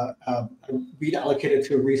being allocated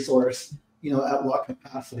to a resource, at what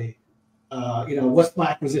capacity, what's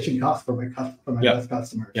my acquisition cost for my best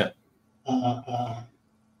customers? Yeah. How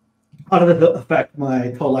does it affect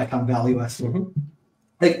my total lifetime value estimate?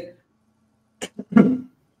 Like,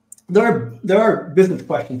 there are business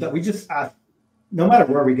questions that we just ask no matter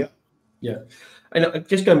where we go. Yeah, and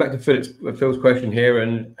just going back to Phil's question here,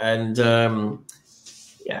 and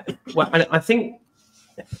I think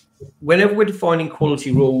whenever we're defining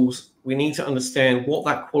quality rules we need to understand what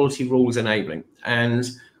that quality rule is enabling. And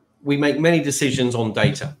we make many decisions on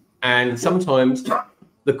data, and sometimes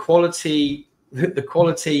the quality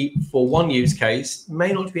for one use case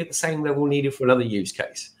may not be at the same level needed for another use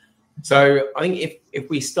case. So I think if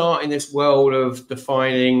we start in this world of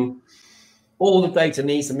defining all the data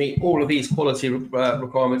needs to meet all of these quality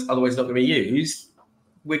requirements, otherwise it's not going to be used,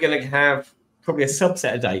 we're going to have probably a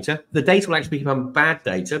subset of data. The data will actually become bad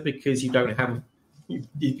data because you don't have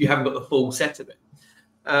you haven't got the full set of it.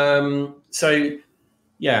 So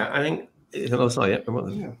yeah, I think it's another slide.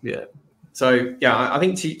 Yeah. So yeah, I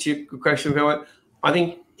think to your question, I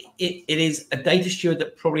think it is a data steward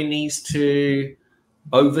that probably needs to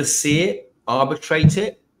oversee it, arbitrate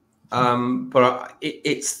it, but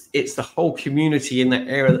it's the whole community in that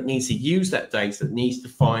area that needs to use that data, that needs to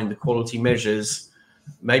find the quality measures,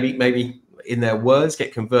 maybe in their words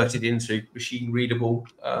get converted into machine readable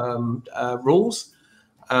rules.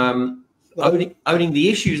 Owning the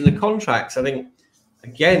issues in the contracts, I think,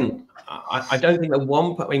 again, I don't think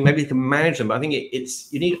that maybe you can manage them, but I think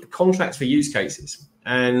you need contracts for use cases.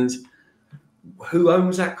 And who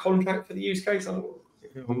owns that contract for the use case? I'm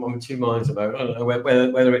in two minds about it. I don't know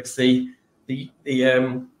whether it's the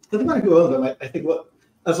doesn't matter who owns them. I think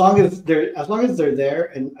as long as they're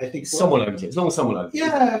there, and I think someone owns it. As long as someone owns it.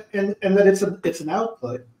 Yeah, and that it's an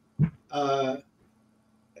output.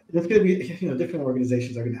 There's going to be, different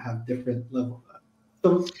organizations are going to have different levels.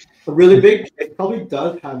 So a really big, it probably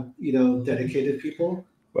does have, dedicated people.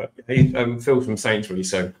 Well, Phil's from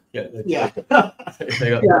Sainsbury's, so yeah. They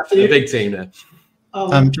got a big team there.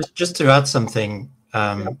 Just to add something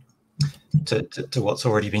to what's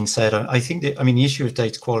already been said, I think that, the issue of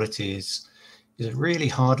data quality is a really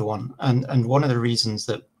hard one, and one of the reasons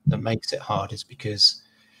that makes it hard is because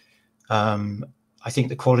I think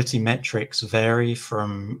the quality metrics vary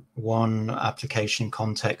from one application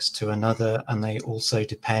context to another, and they also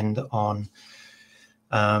depend on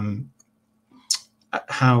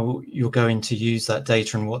how you're going to use that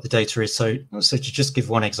data and what the data is. So to just give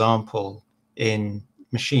one example, in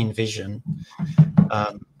machine vision,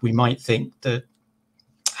 we might think that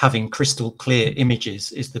having crystal clear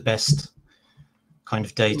images is the best kind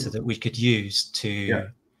of data that we could use to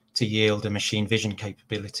yield a machine vision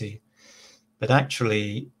capability. But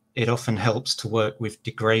actually, it often helps to work with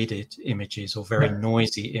degraded images or very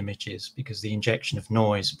noisy images, because the injection of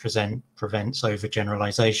noise prevents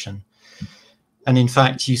overgeneralization. And in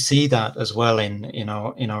fact, you see that as well in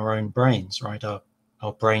our own brains, right?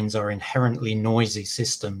 Our brains are inherently noisy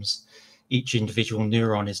systems. Each individual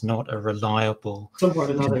neuron is not a reliable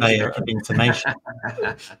conveyor of information.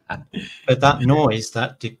 But that noise,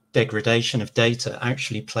 that degradation of data,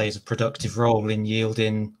 actually plays a productive role in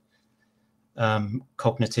yielding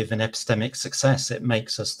cognitive and epistemic success. It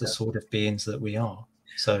makes us the sort of beings that we are.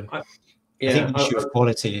 So I think the issue of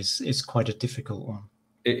quality is quite a difficult one.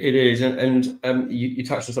 It is, and you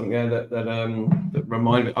touched on something there that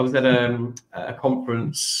reminded me. I was at a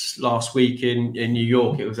conference last week in New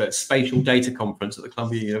York. It was a spatial data conference at the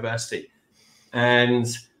Columbia University, and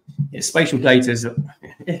spatial data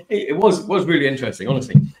it was really interesting,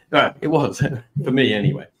 honestly. It was for me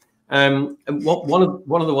anyway. And one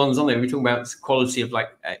of the ones on there, we were talking about quality of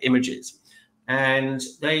images, and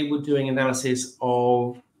they were doing analysis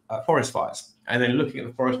of forest fires, and then looking at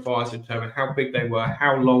the forest fires to determine how big they were,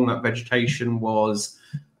 how long that vegetation was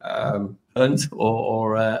burnt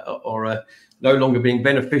or no longer being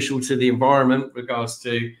beneficial to the environment with regards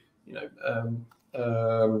to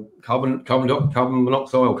carbon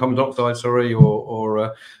monoxide or carbon dioxide, sorry,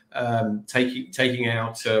 or taking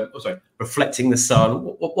out reflecting the sun,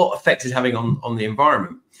 what effect is having on the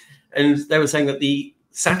environment. And they were saying that the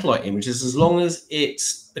satellite images, as long as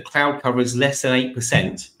the cloud cover is less than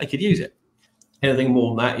 8%, they could use it. Anything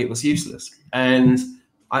more than that, it was useless. And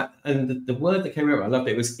the word that came out, I loved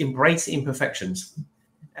it, was embrace imperfections.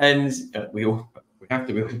 And we're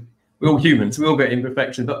all humans, we all get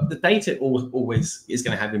imperfections, but the data always is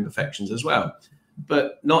going to have imperfections as well.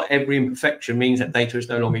 But not every imperfection means that data is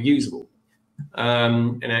no longer usable.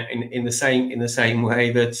 In the same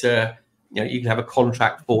way that you can have a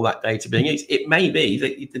contract for that data being used. It may be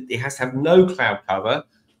that it has to have no cloud cover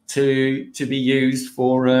to be used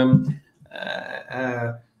for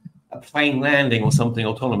a plane landing or something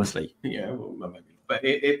autonomously. But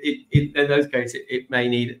in those cases it may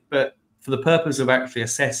need it. But for the purpose of actually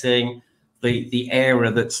assessing the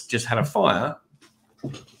area that's just had a fire,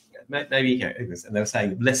 maybe, and they were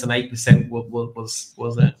saying less than 8%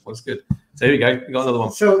 was good. So here we go. We got another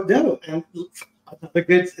one. So no, and the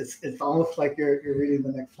good. It's almost like you're reading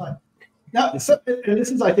the next slide. Now, and this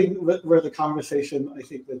is, I think, where the conversation, I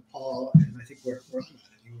think, with Paul, and I think we're on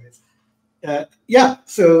that anyways, Yeah.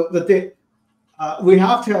 So we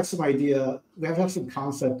have to have some idea. We have to have some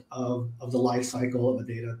concept of the life cycle of a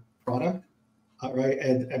data product, right?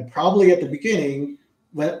 And probably at the beginning,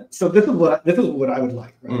 so this is what I would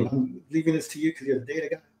like, right? I'm leaving this to you because you're the data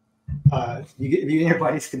guy. If you and your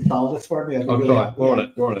buddies can solve this for me, I'd be really happy. We're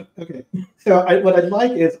on it. Okay. So what I'd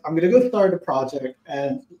like is I'm going to go start a project,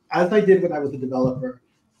 and as I did when I was a developer,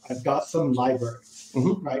 I've got some libraries,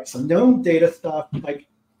 right? Some known data stuff. Like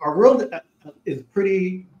our world is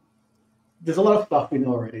pretty. There's a lot of stuff we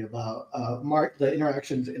know already about the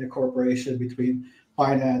interactions in a corporation between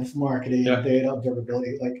finance, marketing, data,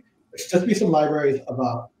 observability. Like, there should just be some libraries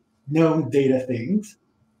about known data things.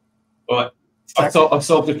 All right. I've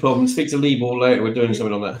solved the problem. Speak to Libor later. We're doing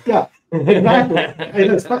something on that. Yeah, exactly.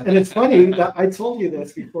 and it's funny that I told you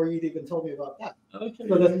this before you'd even told me about that. Okay.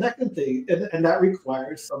 So the second thing, and that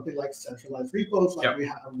requires something like centralized repos, like we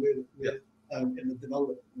have with in the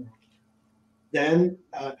development world. Then,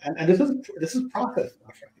 and this is process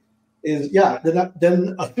stuff, right?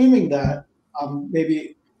 Then assuming that I'm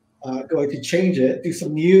maybe going to change it, do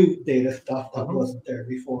some new data stuff that wasn't there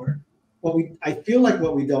before. I feel like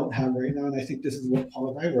what we don't have right now, and I think this is what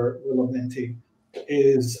Paul and I were lamenting,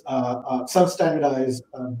 is some standardized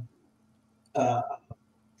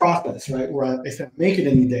process, right? Where instead of making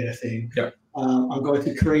a new data thing, I'm going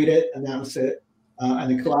to create it, announce it, and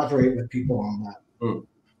then collaborate with people on that.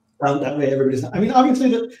 That way, everybody's. I mean,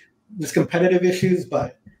 obviously, there's competitive issues,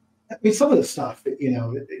 but I mean, some of the stuff, it's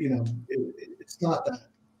not that.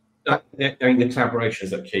 I mean, the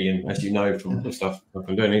collaborations are key, and as you know from the stuff I've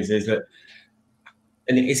been doing, is that,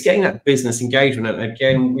 and it's getting that business engagement. And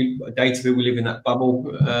again, we live in that bubble.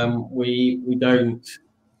 We don't.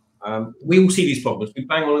 We all see these problems. We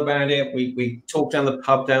bang on about it. We talk down the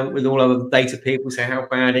pub down with all other data people, say how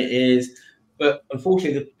bad it is. But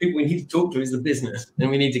unfortunately, the people we need to talk to is the business,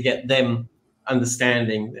 and we need to get them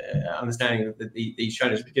understanding these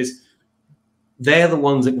challenges, because they're the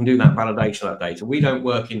ones that can do that validation of that data. We don't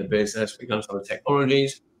work in the business. We don't understand the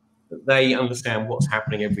technologies, but they understand what's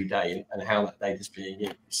happening every day and how that data is being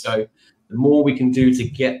used. So the more we can do to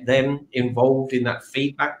get them involved in that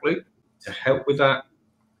feedback loop to help with that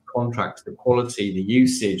contracts, the quality, the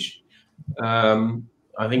usage,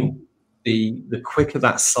 I think the quicker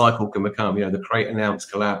that cycle can become, the create, announce,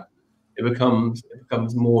 collab, it becomes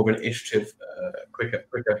more of an iterative, quicker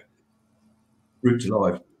route to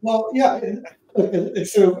life. Well, yeah. And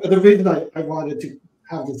so the reason I wanted to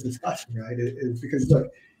have this discussion, right, is because,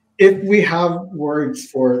 look, if we have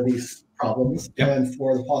words for these problems and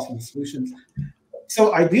for the possible solutions,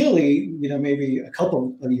 so ideally, maybe a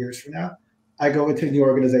couple of years from now, I go into a new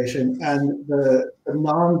organization, and the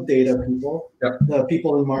non-data people, the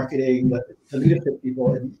people in marketing, the leadership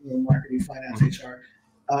people in marketing, finance, HR,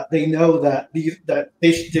 they know that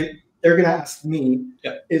they're going to ask me,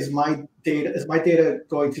 is my data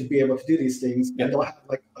going to be able to do these things? And they'll have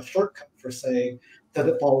like a shortcut for saying, does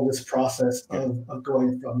it follow this process of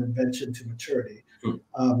going from invention to maturity?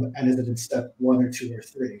 And is it in step 1 or 2 or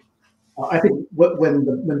 3? I think when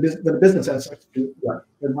the business end starts to do,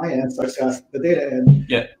 when my end starts to ask the data end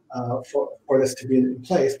for this to be in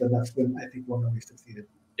place, then that's when I think we'll know we succeeded.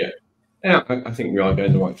 Yeah, I think we are going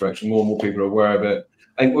in the right direction. More and more people are aware of it.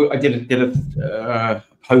 I did a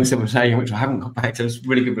post the other day, which I haven't got back to. It was a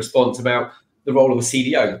really good response about the role of a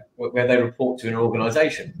CDO, where they report to an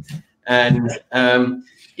organisation, and and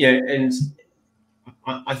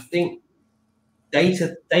I think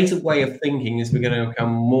data way of thinking is we're going to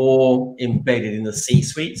become more embedded in the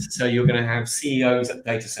C-suites. So you're going to have CEOs at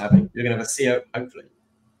data savvy. You're going to have a CEO, hopefully.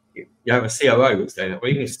 You have a COO that's data, or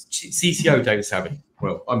even a CCO data savvy.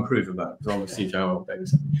 Well, I'm proving that because I'm a CTO data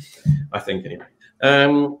savvy, I think, anyway.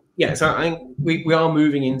 So I think we are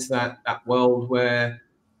moving into that world where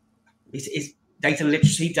it's data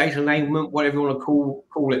literacy, data enablement, whatever you want to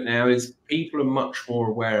call it now, is people are much more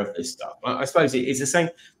aware of this stuff. I suppose it's the same.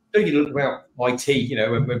 Don't you look about IT,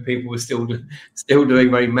 when people were still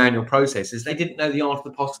doing very manual processes, they didn't know the art of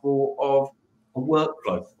the possible of a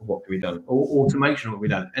workflow of what can be done, or automation of what can be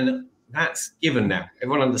done. And that's given now.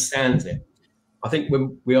 Everyone understands it. I think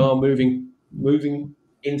when we are moving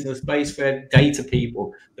into the space where data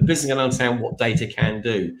people, the business can understand what data can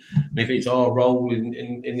do. And if it's our role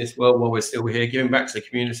in this world while we're still here, giving back to the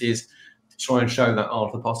communities to try and show that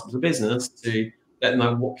art of the possible to business, to let them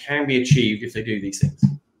know what can be achieved if they do these things.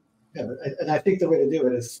 Yeah, and I think the way to do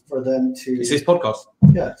it is for them to. It's this podcast.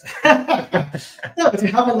 Yeah. No, but to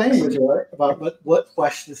have a language, right, about what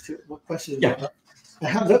questions. Yeah.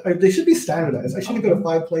 They should be standardized. I shouldn't go to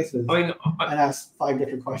 5 places and ask 5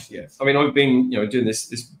 different questions. Yes. I mean, I've been doing this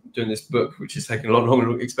doing this book, which has taken a lot longer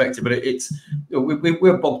than expected, but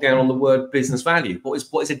we're bogged down on the word business value. What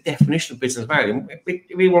is a definition of business value?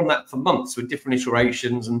 We were on that for months with different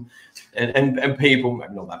iterations and people,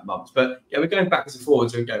 maybe not that months, but we're going backwards and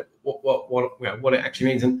forwards and go what it actually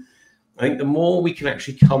means. And I think the more we can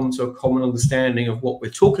actually come to a common understanding of what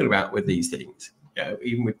we're talking about with these things,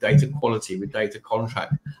 even with data quality, with data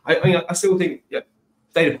contract, I still think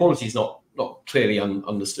data quality is not clearly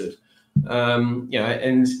understood.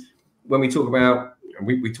 And when we talk about,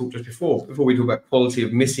 we talked just before we talk about quality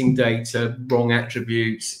of missing data, wrong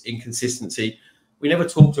attributes, inconsistency, we never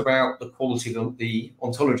talked about the quality of the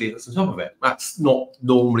ontology that's on top of it. That's not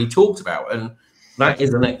normally talked about, and that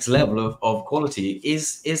is the next level of quality.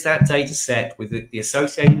 Is that data set with the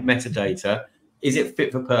associated metadata, is it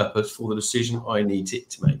fit for purpose for the decision I need it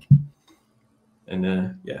to make? And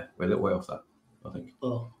we're a little way off that, I think.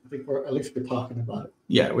 Well, I think at least we're talking about it.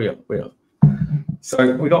 Yeah, we are.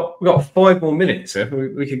 So we got 5 more minutes. So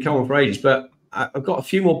we could come on for ages, but I've got a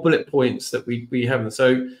few more bullet points that we haven't.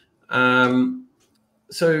 So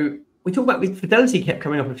we talked about fidelity kept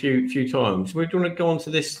coming up a few times. We want to go on to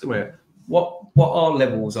this. What are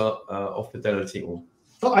levels of fidelity? Or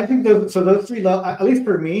so I think those 3 levels, at least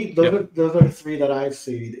for me, those are the 3 that I've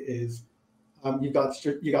seen. Is you got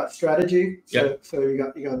strategy. So you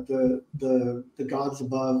got the gods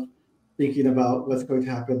above, thinking about what's going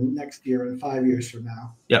to happen next year and 5 years from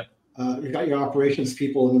now. You've got your operations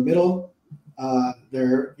people in the middle. They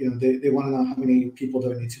want to know how many people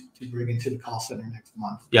do I need to bring into the call center next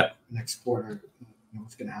month. Next quarter,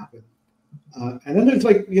 what's going to happen. And then there's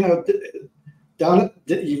down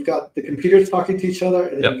you've got the computers talking to each other,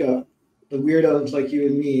 and then you've got the weirdos like you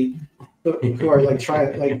and me who are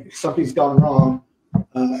trying, something's gone wrong,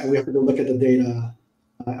 and we have to go look at the data,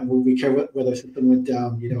 and we care whether something went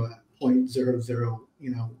down, at 0.001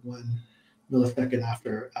 millisecond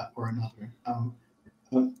after or another.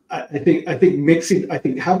 I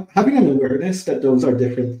think having an awareness that those are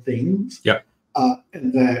different things.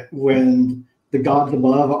 And that when the gods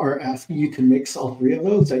above are asking you to mix all 3 of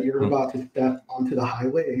those, that you're about to step onto the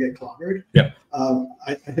highway and get clobbered.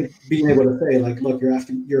 I think being able to say, look, you're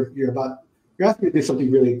asking me to do something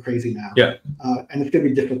really crazy now. And it's going to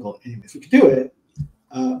be difficult anyways. We can do it.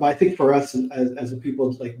 But I think for us as the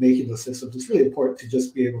people making the systems, it's really important to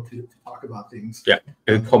just be able to talk about things.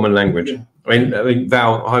 In common language. I mean,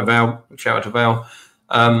 Val, hi Val, shout out to Val.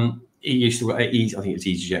 He used to, I think it's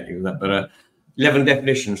EasyJet with that, but 11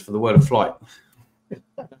 definitions for the word of flight.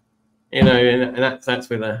 And that's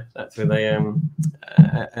with a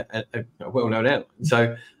well-known airline.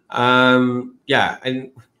 So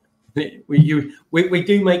and we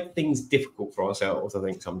do make things difficult for ourselves, I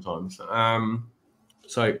think, sometimes.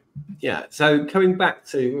 So coming back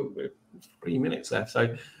to 3 minutes left. So I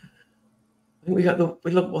think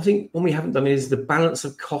I think one we haven't done is the balance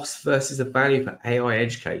of cost versus the value for AI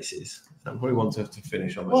edge cases. So I probably want to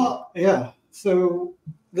finish on that. Well, so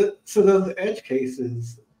those edge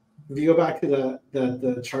cases, if you go back to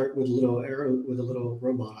the chart with a little arrow with a little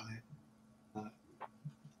robot on it.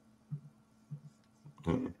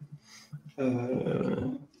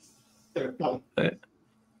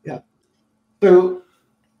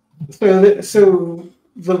 So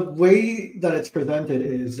the way that it's presented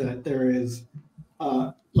is that there is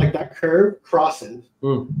that curve crosses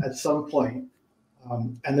at some point,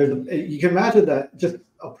 and you can imagine that just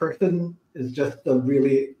a person is just a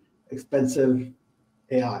really expensive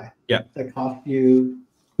AI that costs you,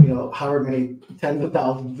 however many tens of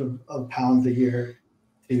thousands of pounds a year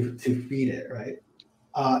to feed it, right?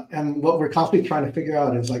 And what we're constantly trying to figure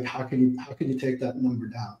out is how can you take that number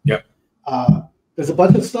down? There's a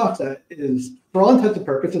bunch of stuff that is, for all intents and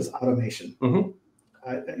purposes, automation.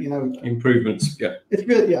 Improvements. It's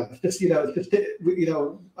really it's just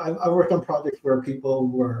I worked on projects where people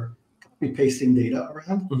were copy pasting data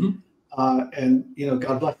around, and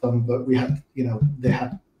God bless them, but we had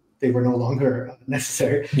they were no longer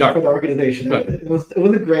necessary for the organization. It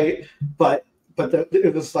wasn't great, but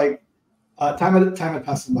it was time had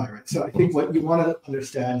passed them by, right? So I think what you want to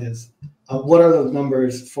understand is what are those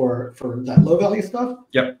numbers for that low value stuff?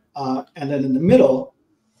 And then in the middle,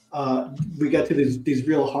 we get to these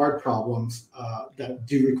real hard problems that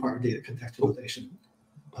do require data contextualization.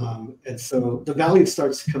 And so the value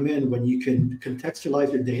starts to come in when you can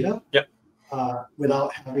contextualize your data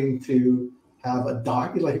without having to have a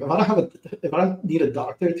doctor. If I don't need a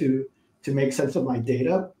doctor to make sense of my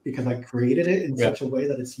data because I created it in such a way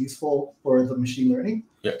that it's useful for the machine learning,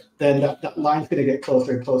 then that line's going to get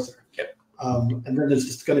closer and closer. And then there's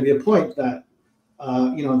just going to be a point that,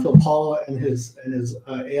 until Paul and his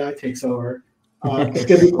AI takes over, it's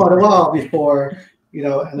going to be quite a while before you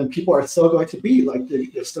know, and then people are still going to be like,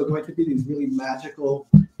 they're still going to be these really magical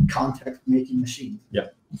context-making machines. Yeah.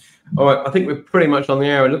 All right, I think we're pretty much on the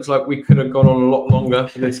hour. It looks like we could have gone on a lot longer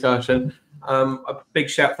for the discussion. A big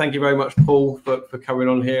shout, thank you very much, Paul, for coming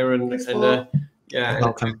on here and yeah,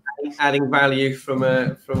 welcome. Adding value from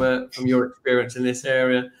your experience in this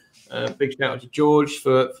area. Big shout out to George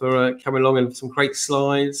for coming along and some great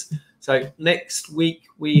slides. So next week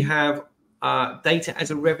we have data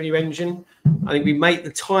as a revenue engine. I think we make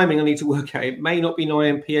the timing. I need to work out. It may not be 9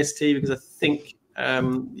 AM PST because I think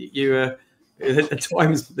the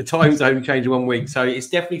time zone changed in 1 week. So it's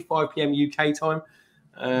definitely 5 PM UK time.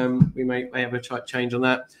 We may have a change on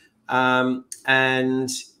that. And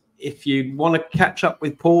if you want to catch up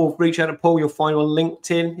with Paul, reach out to Paul. You'll find him on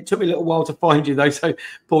LinkedIn. It took me a little while to find you though. So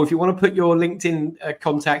Paul, if you want to put your LinkedIn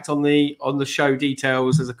contact on the show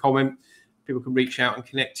details as a comment, people can reach out and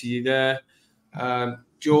connect to you there.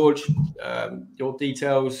 George, your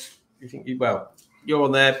details. You're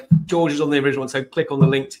on there. George is on the original one, so click on the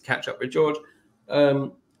link to catch up with George.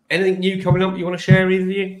 Anything new coming up you want to share, either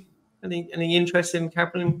of you? Anything interesting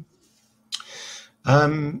happening?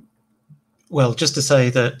 Well, just to say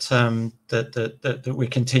that that we're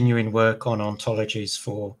continuing work on ontologies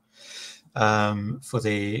for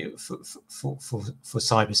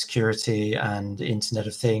cybersecurity and Internet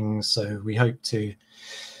of Things. So we hope to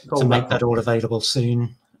make that all available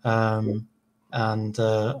soon, and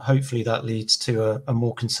hopefully that leads to a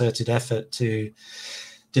more concerted effort to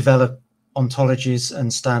develop ontologies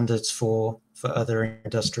and standards for other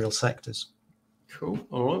industrial sectors. Cool.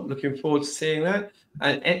 All right. Looking forward to seeing that.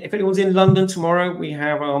 And if anyone's in London tomorrow, we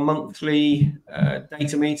have our monthly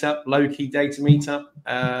data meetup, low-key data meetup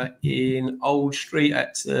in Old Street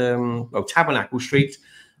at Tabernacle Street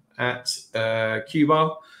at Q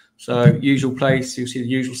Bar. So usual place. You'll see the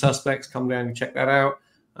usual suspects. Come down and check that out.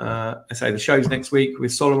 I say the show's next week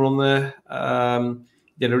with Solomon on there.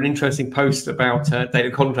 Did an interesting post about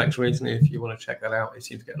data contracts recently. If you want to check that out, it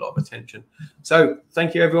seems to get a lot of attention. So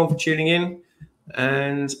thank you everyone for tuning in.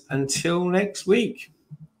 And until next week,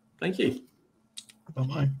 thank you.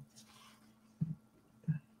 Bye-bye.